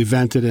properly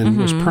vented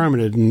and is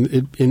permitted. And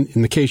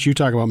in the case you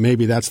talk about,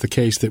 maybe that's the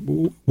case that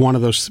one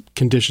of those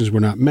conditions were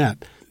not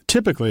met.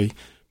 Typically,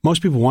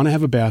 most people want to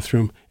have a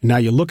bathroom, and now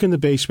you look in the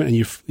basement and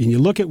you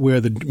look at where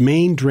the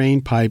main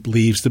drain pipe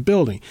leaves the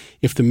building.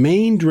 If the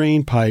main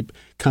drain pipe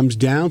comes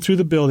down through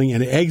the building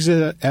and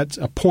exits at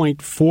a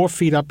point 4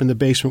 feet up in the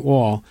basement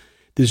wall,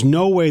 there's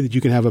no way that you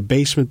can have a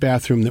basement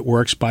bathroom that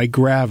works by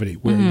gravity,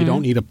 where you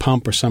don't need a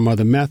pump or some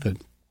other method.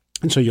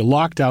 And so you're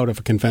locked out of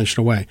a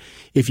conventional way.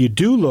 If you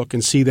do look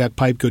and see that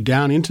pipe go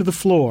down into the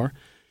floor,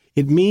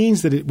 it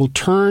means that it will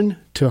turn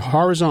to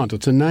horizontal,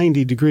 to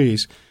 90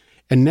 degrees.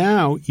 And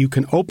now you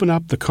can open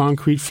up the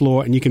concrete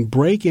floor and you can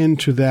break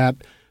into that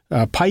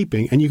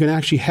piping and you can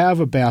actually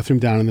have a bathroom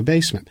down in the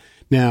basement.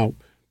 Now,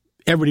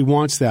 everybody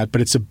wants that,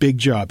 but it's a big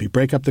job. You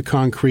break up the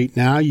concrete.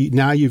 Now you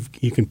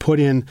can put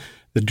in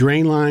the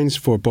drain lines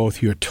for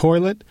both your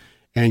toilet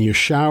and your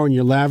shower and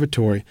your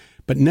lavatory.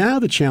 But now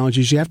the challenge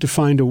is you have to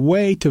find a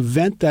way to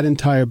vent that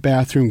entire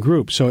bathroom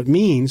group. So it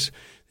means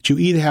that you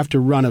either have to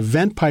run a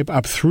vent pipe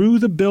up through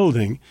the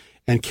building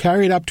and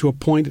carry it up to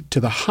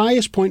the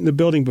highest point in the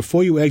building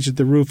before you exit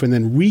the roof and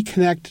then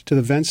reconnect to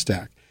the vent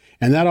stack.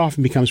 And that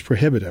often becomes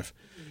prohibitive.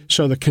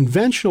 So the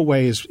conventional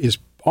way is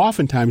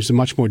oftentimes a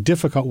much more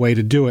difficult way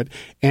to do it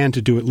and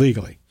to do it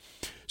legally.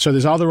 So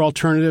there's other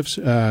alternatives.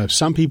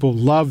 Some people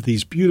love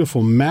these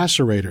beautiful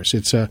macerators.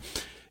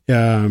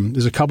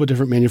 There's a couple of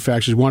different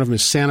manufacturers. One of them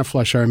is Santa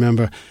Flush, I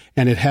remember,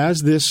 and it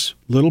has this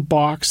little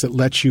box that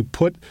lets you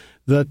put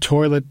the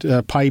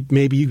toilet pipe.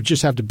 Maybe you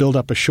just have to build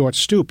up a short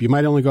stoop. You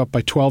might only go up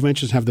by 12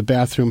 inches and have the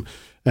bathroom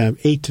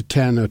 8 to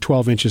 10 or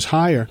 12 inches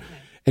higher.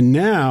 And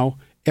now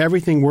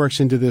everything works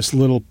into this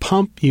little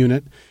pump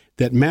unit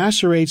that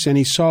macerates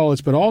any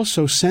solids, but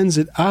also sends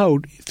it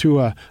out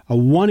through a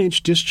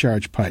 1-inch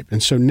discharge pipe.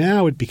 And so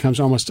now it becomes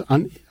almost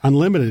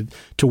unlimited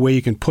to where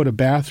you can put a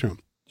bathroom.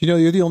 You know,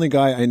 you're the only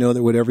guy I know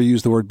that would ever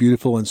use the word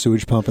beautiful and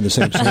sewage pump in the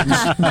same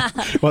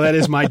sentence. Well, that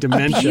is my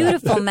dementia.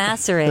 Beautiful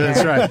macerator.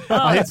 That's right.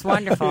 Oh, that's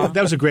wonderful.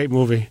 That was a great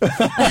movie.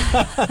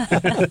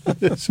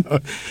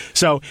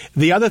 So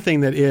the other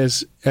thing that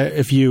is,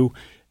 if you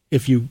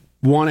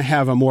want to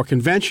have a more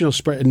conventional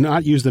spread and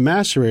not use the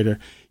macerator,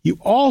 you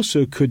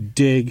also could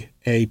dig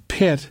a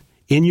pit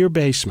in your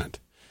basement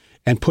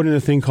and put in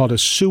a thing called a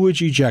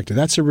sewage ejector.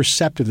 That's a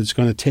receptor that's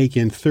going to take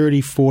in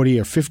 30, 40,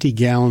 or 50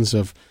 gallons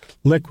of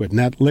liquid, and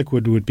that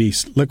liquid would be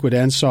liquid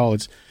and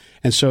solids.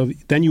 And so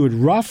then you would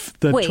rough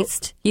the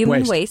waste. You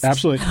mean waste?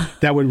 Absolutely.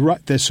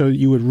 So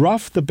you would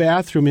rough the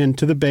bathroom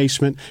into the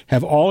basement,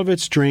 have all of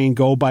its drain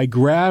go by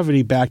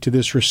gravity back to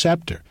this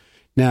receptor.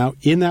 Now,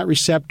 in that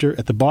receptor,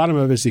 at the bottom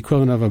of it is the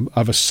equivalent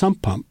of a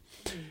sump pump.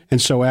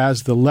 And so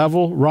as the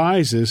level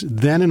rises,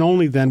 then and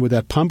only then would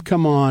that pump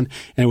come on,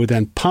 and it would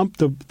then pump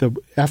the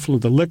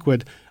effluent, the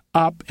liquid,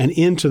 up and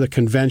into the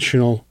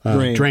conventional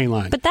drain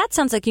line. But that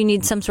sounds like you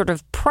need some sort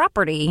of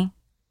property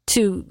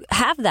to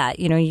have that.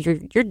 You know,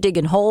 you're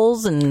digging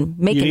holes and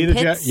making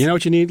pits. You know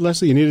what you need,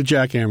 Leslie? You need a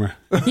jackhammer.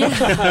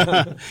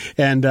 Yeah.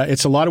 And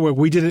it's a lot of work.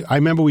 We did it. I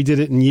remember we did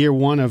it in year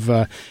one of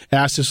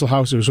Ask This Old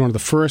House. It was one of the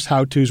first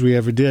how-tos we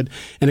ever did,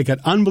 and it got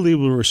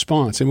unbelievable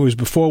response. And it was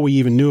before we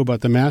even knew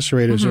about the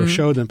macerators or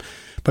showed them.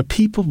 But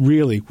people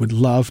really would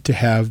love to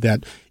have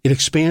that. It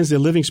expands their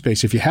living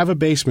space. If you have a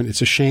basement,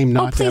 it's a shame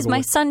not to have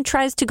my son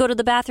tries to go to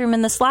the bathroom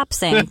in the slop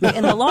sink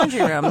in the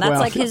laundry room. That's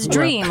like his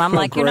dream. I'm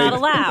like, you're not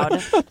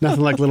allowed.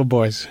 Nothing like little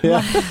boys.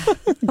 Yeah.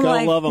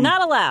 Gotta love them.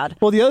 Not allowed.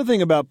 Well, the other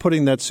thing about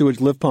putting that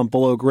sewage lift pump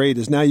below grade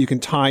is now you can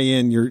tie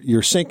in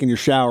your sink and your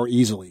shower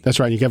easily.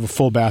 That's right. You can have a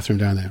full bathroom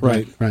down there.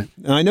 Right. Right.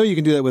 And I know you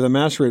can do that with a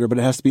macerator, but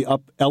it has to be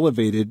up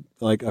elevated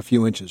like a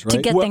few inches, right?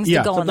 To get things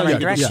to go in the right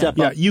direction.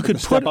 You could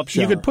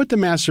put the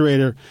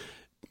macerator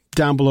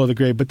down below the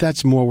grade, but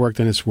that's more work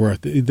than it's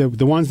worth. The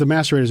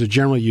macerators are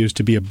generally used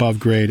to be above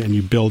grade, and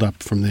you build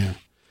up from there.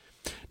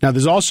 Now,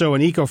 there's also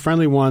an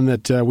eco-friendly one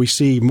that we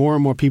see more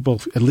and more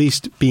people at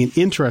least being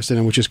interested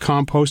in, which is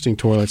composting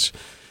toilets.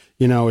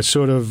 You know, it's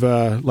sort of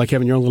like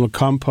having your own little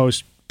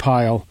compost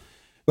pile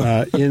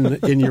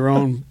in your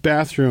own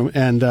bathroom,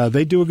 and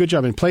they do a good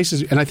job in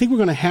places. And I think we're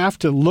going to have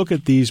to look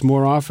at these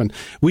more often.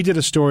 We did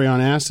a story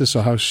on Ask This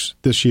Old House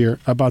this year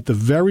about the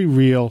very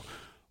real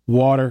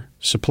water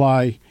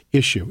supply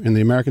issue in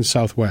the American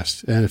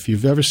Southwest. And if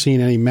you've ever seen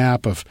any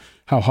map of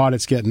how hot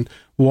it's getting,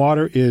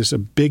 water is a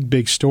big,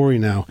 big story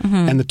now.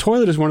 And the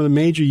toilet is one of the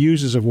major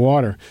users of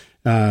water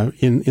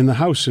in the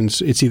house. And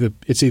it's either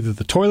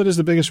the toilet is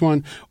the biggest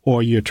one,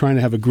 or you're trying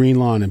to have a green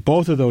lawn. And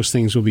both of those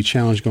things will be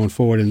challenged going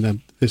forward.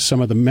 And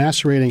some of the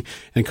macerating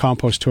and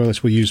compost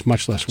toilets will use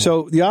much less water.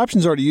 So the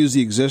options are to use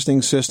the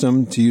existing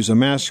system, to use a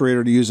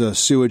macerator, to use a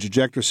sewage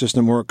ejector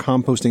system, or a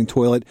composting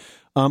toilet.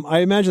 I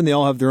imagine they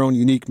all have their own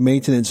unique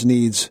maintenance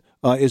needs.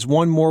 Is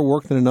one more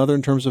work than another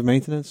in terms of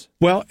maintenance?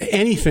 Well,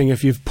 anything,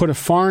 if you've put a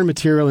foreign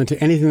material into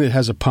anything that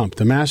has a pump,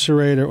 the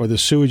macerator or the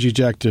sewage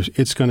ejector,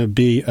 it's going to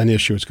be an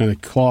issue. It's going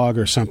to clog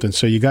or something.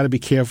 So you got to be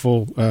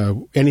careful.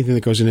 Anything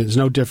that goes in it is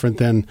no different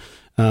than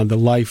the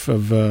life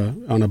of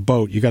on a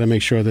boat. You got to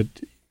make sure that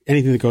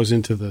anything that goes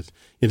into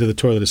the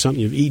toilet is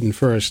something you've eaten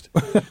first.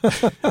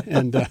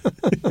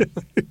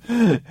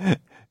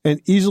 and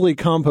easily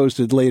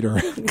composted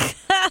later.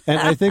 And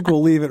I think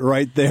we'll leave it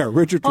right there.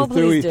 Richard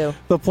Trethewey,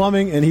 the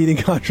plumbing and heating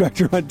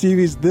contractor on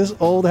TV's This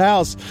Old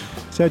House.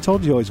 See, I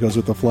told you he always goes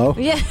with the flow.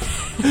 Yeah.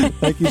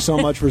 Thank you so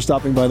much for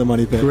stopping by the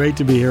Money Pit. Great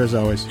to be here as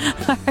always.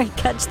 All right,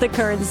 catch the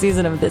current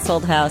season of This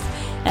Old House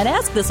and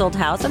Ask This Old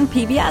House on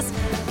PBS.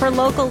 For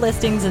local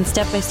listings and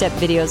step-by-step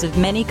videos of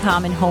many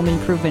common home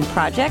improvement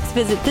projects,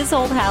 visit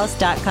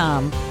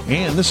thisoldhouse.com.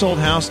 And This Old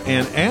House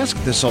and Ask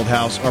This Old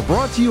House are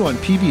brought to you on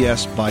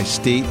PBS by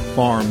State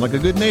Farm. Like a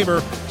good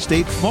neighbor,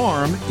 State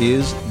Farm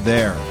is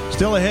there.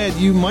 Still ahead,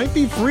 you might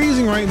be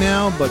freezing right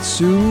now, but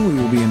soon we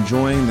will be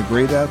enjoying the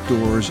great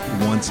outdoors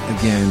once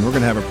again. We're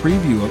going to have a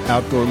preview of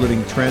outdoor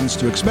living trends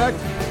to expect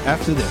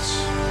after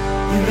this.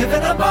 You live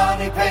in a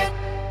money pit.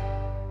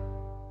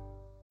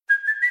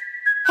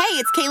 Hey,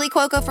 it's Kaylee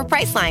Cuoco for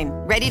Priceline.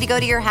 Ready to go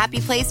to your happy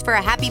place for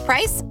a happy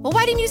price? Well,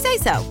 why didn't you say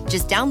so?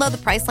 Just download the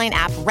Priceline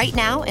app right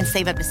now and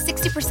save up to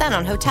 60%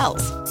 on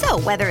hotels.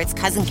 So whether it's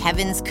Cousin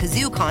Kevin's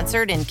Kazoo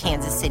Concert in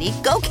Kansas City,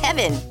 go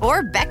Kevin,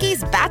 or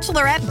Becky's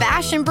Bachelorette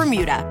Bash in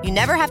Bermuda, you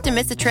never have to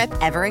miss a trip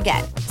ever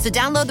again. So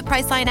download the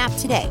Priceline app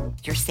today.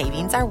 Your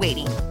savings are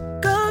waiting.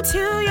 Go to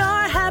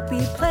your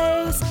happy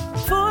place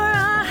for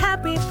a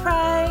happy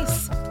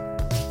price.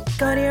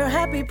 Go to your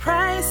happy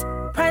price,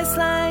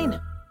 Priceline.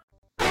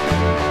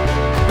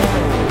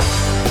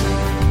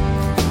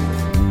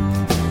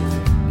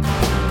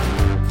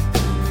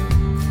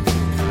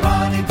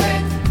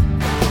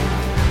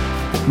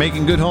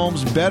 Making good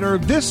homes better.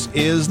 This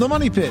is the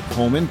Money Pit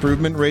Home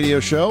Improvement Radio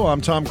Show. I'm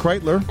Tom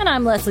Kreitler. And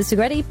I'm Leslie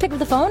Segretti. Pick up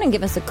the phone and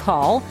give us a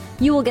call.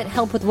 You will get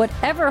help with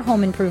whatever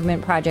home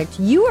improvement project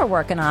you are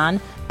working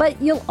on,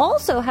 but you'll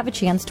also have a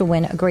chance to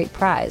win a great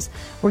prize.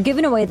 We're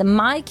giving away the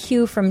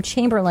MyQ from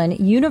Chamberlain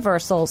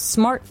Universal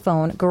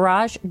Smartphone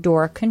Garage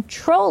Door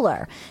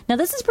Controller. Now,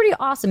 this is pretty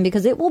awesome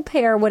because it will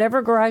pair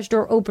whatever garage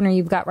door opener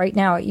you've got right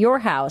now at your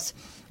house.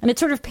 And it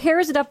sort of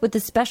pairs it up with the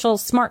special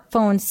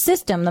smartphone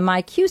system, the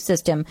MyQ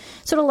system.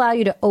 So it'll allow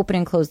you to open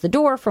and close the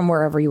door from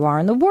wherever you are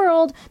in the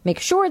world, make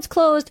sure it's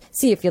closed,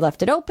 see if you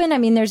left it open. I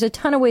mean, there's a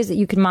ton of ways that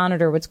you can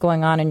monitor what's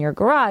going on in your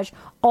garage,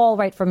 all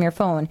right from your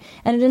phone.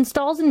 And it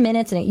installs in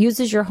minutes and it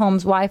uses your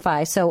home's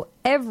Wi-Fi. So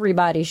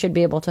everybody should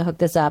be able to hook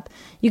this up.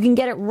 You can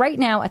get it right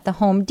now at the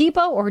Home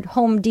Depot or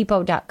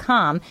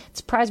homedepot.com. It's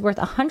a prize worth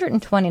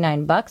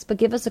 $129, but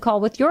give us a call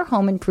with your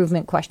home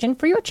improvement question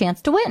for your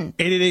chance to win.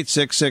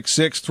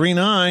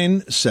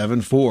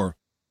 888-666-3974.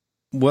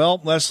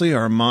 Well, Leslie,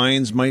 our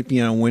minds might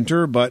be on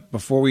winter, but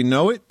before we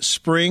know it,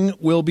 spring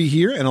will be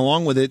here, and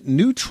along with it,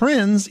 new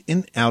trends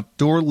in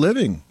outdoor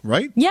living,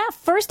 right? Yeah,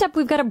 first up,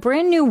 we've got a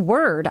brand new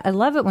word. I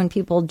love it when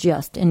people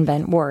just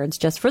invent words,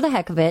 just for the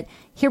heck of it.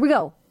 Here we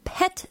go.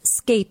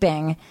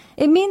 Petscaping.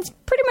 It means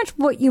pretty much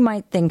what you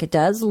might think it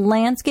does,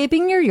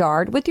 landscaping your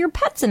yard with your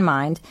pets in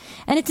mind.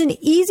 And it's an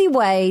easy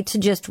way to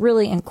just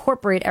really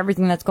incorporate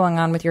everything that's going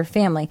on with your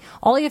family.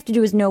 All you have to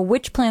do is know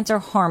which plants are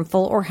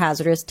harmful or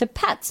hazardous to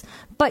pets.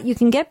 But you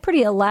can get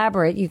pretty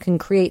elaborate. You can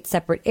create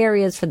separate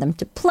areas for them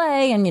to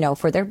play and,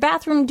 for their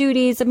bathroom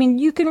duties. I mean,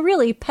 you can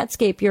really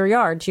petscape your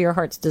yard to your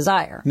heart's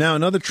desire. Now,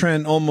 another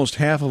trend, almost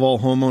half of all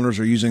homeowners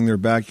are using their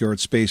backyard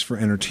space for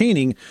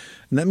entertaining.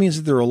 And that means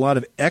that there are a lot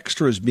of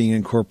extras being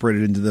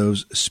incorporated into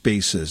those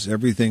spaces.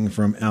 Everything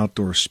from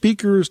outdoor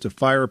speakers to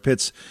fire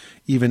pits,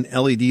 even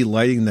LED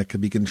lighting that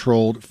can be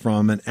controlled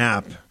from an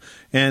app.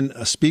 And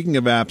speaking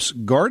of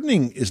apps,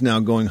 gardening is now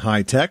going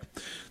high tech.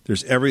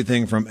 There's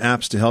everything from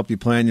apps to help you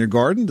plan your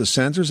garden to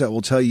sensors that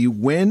will tell you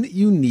when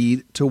you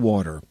need to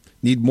water.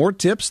 Need more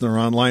tips? They're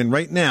online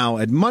right now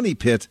at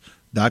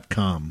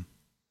moneypit.com.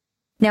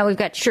 Now we've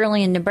got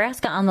Shirley in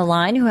Nebraska on the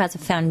line who has a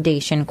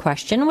foundation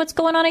question. What's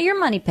going on at your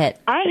money pit?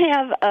 I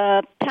have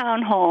a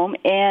townhome,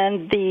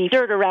 and the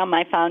dirt around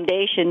my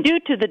foundation, due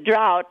to the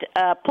drought,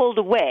 pulled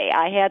away.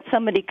 I had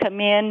somebody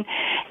come in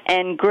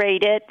and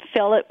grade it,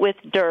 fill it with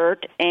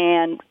dirt,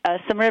 and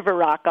some river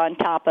rock on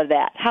top of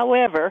that.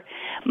 However,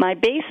 my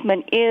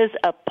basement is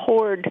a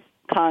poured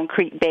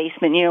concrete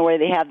basement, where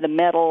they have the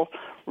metal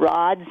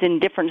rods in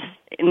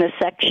the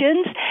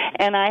sections,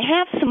 and I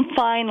have some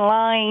fine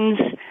lines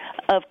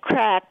of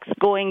cracks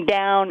going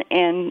down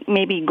and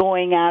maybe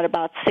going out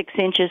about 6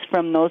 inches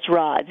from those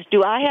rods.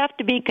 Do I have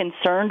to be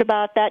concerned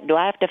about that? Do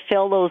I have to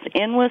fill those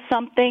in with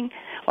something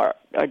or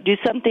do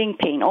something,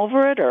 paint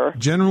over it? Or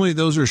generally,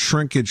 those are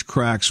shrinkage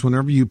cracks.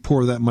 Whenever you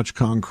pour that much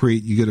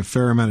concrete, you get a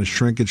fair amount of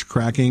shrinkage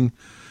cracking.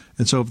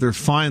 And so if they're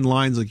fine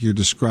lines like you're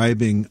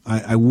describing,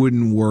 I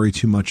wouldn't worry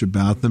too much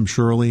about them,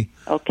 Shirley.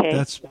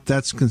 Okay.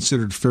 That's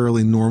considered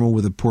fairly normal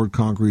with a poured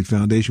concrete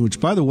foundation, which,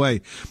 by the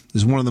way,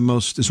 is one of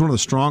the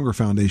stronger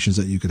foundations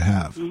that you could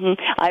have. Mm-hmm.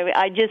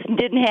 I just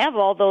didn't have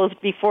all those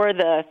before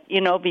the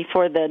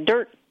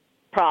dirt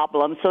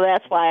problem, so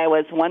that's why I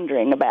was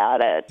wondering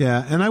about it.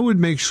 Yeah, and I would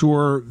make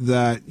sure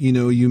that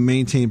you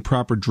maintain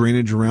proper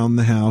drainage around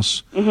the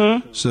house,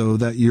 so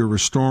that you're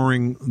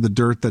restoring the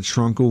dirt that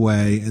shrunk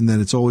away, and then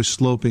it's always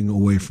sloping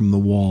away from the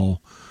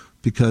wall,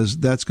 because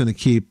that's going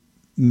to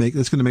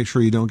make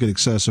sure you don't get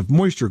excessive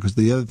moisture. Because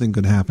the other thing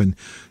could happen,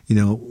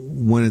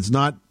 when it's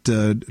not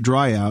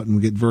dry out and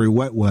we get very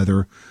wet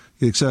weather,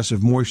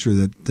 excessive moisture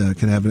that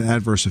can have an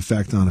adverse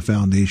effect on a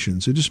foundation.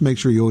 So just make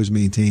sure you always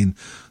maintain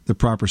the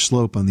proper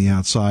slope on the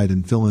outside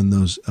and fill in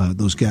those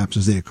gaps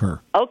as they occur.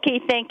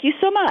 Okay, thank you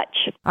so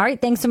much. All right,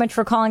 thanks so much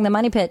for calling the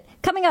Money Pit.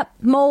 Coming up,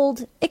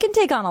 mold. It can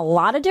take on a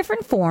lot of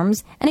different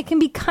forms, and it can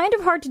be kind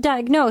of hard to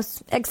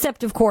diagnose,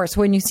 except, of course,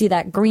 when you see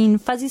that green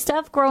fuzzy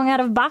stuff growing out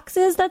of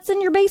boxes that's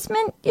in your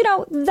basement.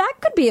 That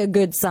could be a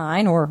good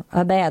sign or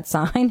a bad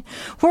sign.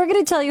 We're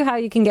going to tell you how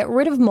you can get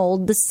rid of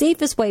mold the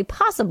safest way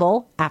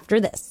possible after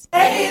this.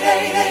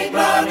 888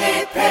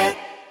 Money Pit.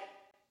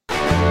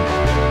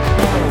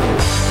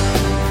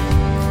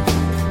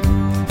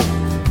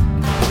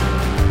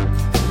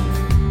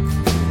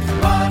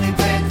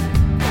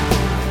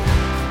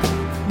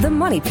 The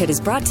Money Pit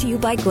is brought to you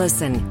by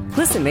Glisten.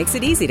 Glisten makes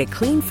it easy to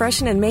clean,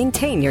 freshen, and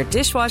maintain your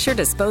dishwasher,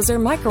 disposer,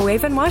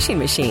 microwave, and washing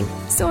machine.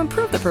 So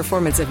improve the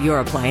performance of your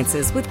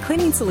appliances with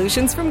cleaning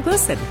solutions from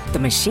Glisten, the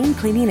machine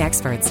cleaning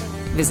experts.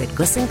 Visit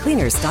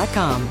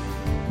GlistenCleaners.com.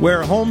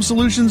 Where home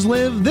solutions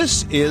live,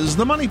 this is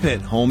the Money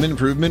Pit Home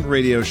Improvement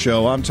Radio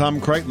Show. I'm Tom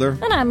Kreitler.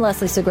 And I'm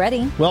Leslie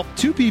Segretti. Well,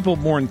 two people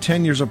born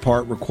 10 years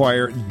apart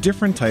require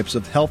different types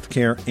of health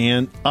care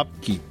and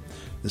upkeep.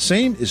 The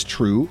same is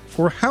true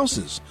for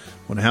houses.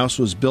 When a house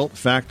was built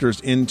factors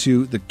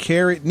into the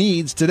care it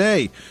needs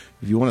today.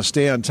 If you want to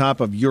stay on top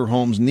of your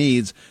home's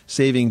needs,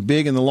 saving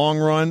big in the long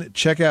run,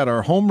 check out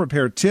our home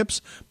repair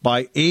tips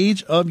by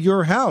age of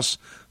your house.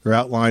 They're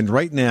outlined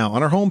right now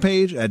on our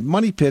homepage at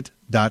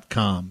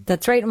moneypit.com.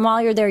 That's right. And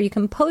while you're there, you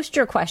can post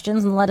your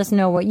questions and let us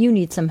know what you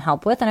need some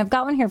help with. And I've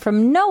got one here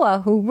from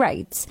Noah who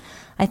writes,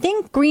 I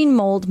think green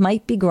mold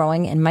might be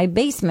growing in my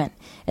basement.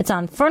 It's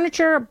on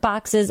furniture,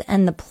 boxes,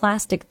 and the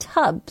plastic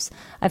tubs.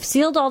 I've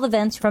sealed all the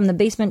vents from the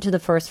basement to the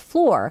first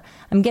floor.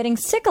 I'm getting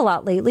sick a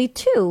lot lately,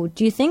 too.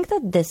 Do you think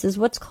that this is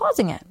what's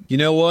causing it? You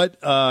know what?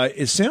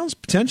 It sounds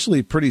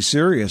potentially pretty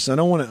serious. I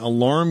don't want to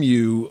alarm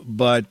you,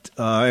 but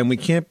and we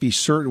can't be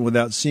certain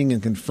without seeing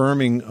and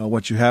confirming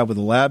what you have with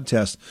a lab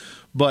test.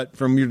 But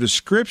from your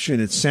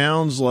description, it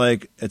sounds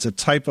like it's a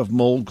type of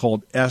mold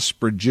called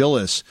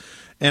aspergillus.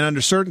 And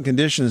under certain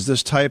conditions,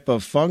 this type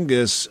of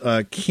fungus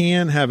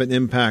can have an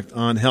impact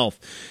on health.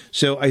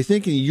 So I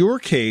think in your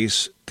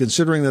case,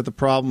 considering that the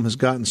problem has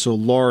gotten so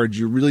large,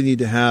 you really need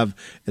to have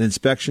an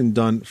inspection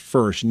done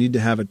first. You need to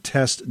have a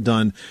test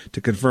done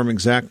to confirm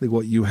exactly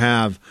what you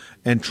have,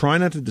 and try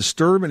not to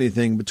disturb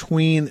anything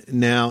between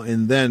now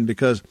and then,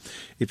 because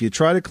if you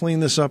try to clean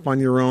this up on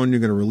your own,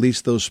 you're going to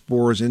release those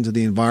spores into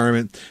the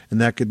environment,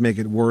 and that could make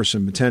it worse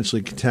and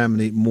potentially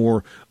contaminate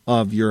more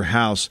of your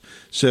house.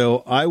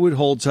 So I would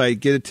hold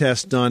tight, get a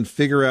test done,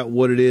 figure out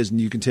what it is,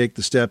 and you can take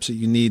the steps that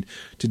you need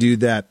to do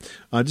that.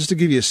 Just to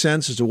give you a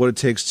sense as to what it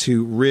takes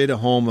to rid a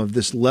home of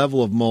this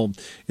level of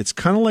mold, it's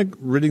kind of like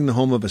ridding the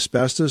home of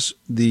asbestos.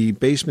 The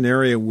basement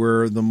area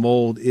where the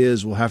mold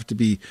is will have to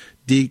be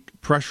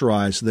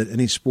depressurized so that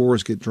any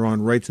spores get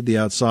drawn right to the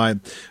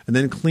outside, and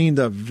then cleaned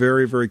up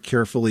very, very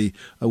carefully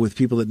with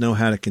people that know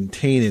how to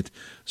contain it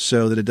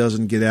so that it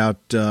doesn't get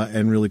out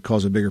and really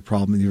cause a bigger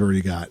problem than you've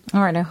already got.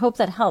 All right, I hope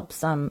that helps.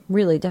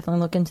 Really,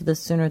 definitely look into this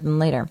sooner than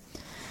later.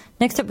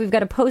 Next up, we've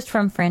got a post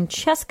from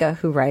Francesca,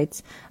 who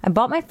writes, I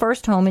bought my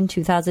first home in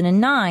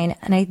 2009,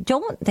 and I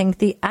don't think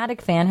the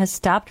attic fan has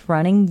stopped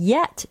running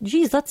yet.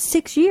 Geez, that's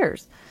 6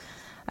 years.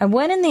 I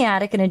went in the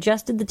attic and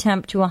adjusted the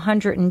temp to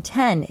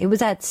 110. It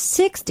was at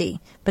 60,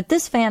 but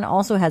this fan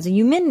also has a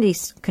humidity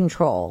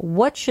control.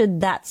 What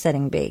should that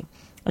setting be?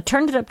 I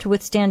turned it up to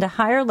withstand a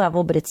higher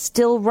level, but it's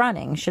still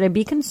running. Should I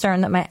be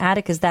concerned that my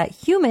attic is that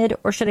humid,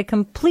 or should I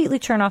completely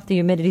turn off the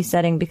humidity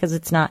setting because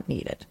it's not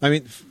needed? I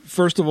mean,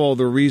 first of all,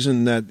 the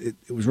reason that it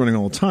was running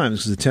all the time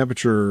is because the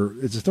temperature,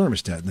 it's a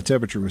thermostat, and the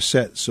temperature was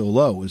set so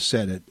low, it was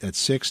set at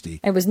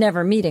 60. It was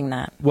never meeting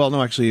that. Well,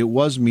 no, actually, it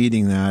was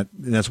meeting that,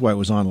 and that's why it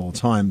was on all the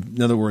time.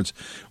 In other words,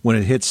 when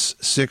it hits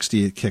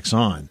 60, it kicks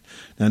on.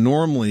 Now,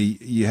 normally,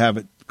 you have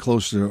it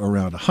close to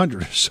around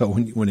 100 or so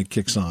when it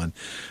kicks on.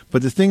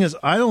 But the thing is,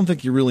 I don't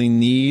think you really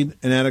need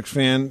an attic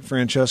fan,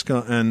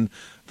 Francesca, and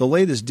the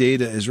latest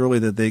data is really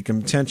that they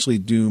can potentially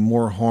do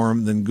more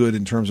harm than good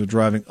in terms of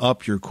driving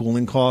up your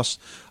cooling costs.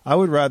 I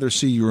would rather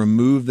see you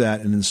remove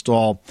that and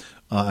install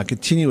a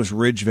continuous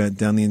ridge vent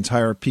down the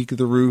entire peak of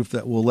the roof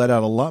that will let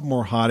out a lot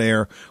more hot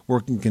air,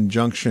 work in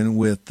conjunction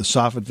with the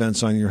soffit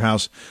vents on your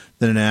house,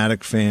 than an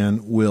attic fan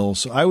will.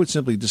 So I would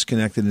simply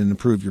disconnect it and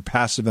improve your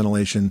passive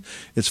ventilation.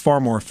 It's far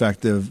more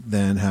effective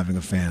than having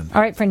a fan. All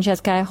right,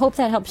 Francesca, I hope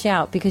that helps you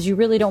out, because you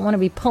really don't want to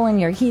be pulling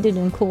your heated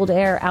and cooled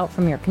air out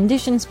from your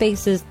conditioned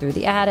spaces through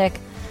the attic.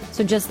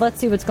 So just let's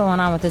see what's going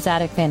on with this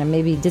attic fan and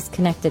maybe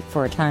disconnect it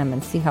for a time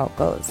and see how it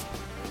goes.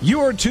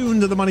 You are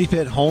tuned to the Money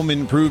Pit Home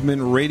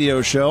Improvement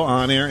Radio Show,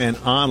 on air and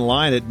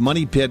online at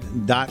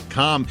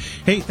moneypit.com.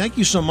 Hey, thank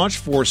you so much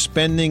for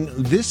spending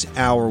this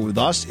hour with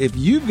us. If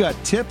you've got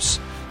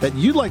tips that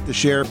you'd like to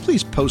share,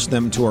 please post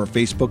them to our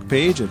Facebook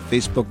page at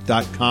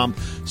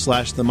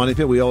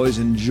facebook.com/themoneypit. We always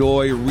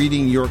enjoy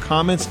reading your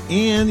comments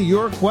and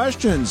your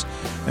questions.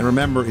 And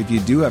remember, if you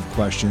do have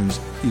questions,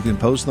 you can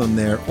post them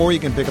there, or you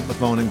can pick up the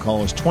phone and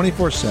call us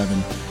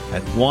 24/7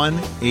 at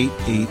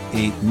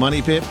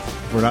 1-888-MONEYPIT.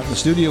 If we're not in the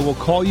studio, we'll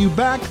call you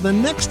back the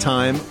next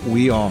time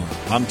we are.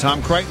 I'm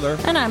Tom Kreitler.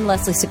 And I'm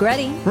Leslie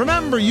Segretti.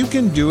 Remember, you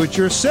can do it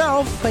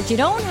yourself, but you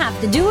don't have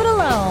to do it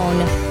alone.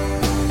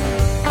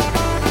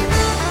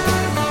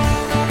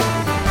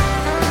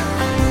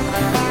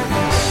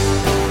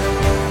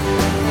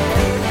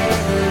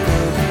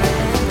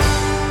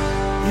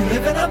 You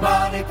live in a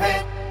money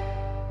pit.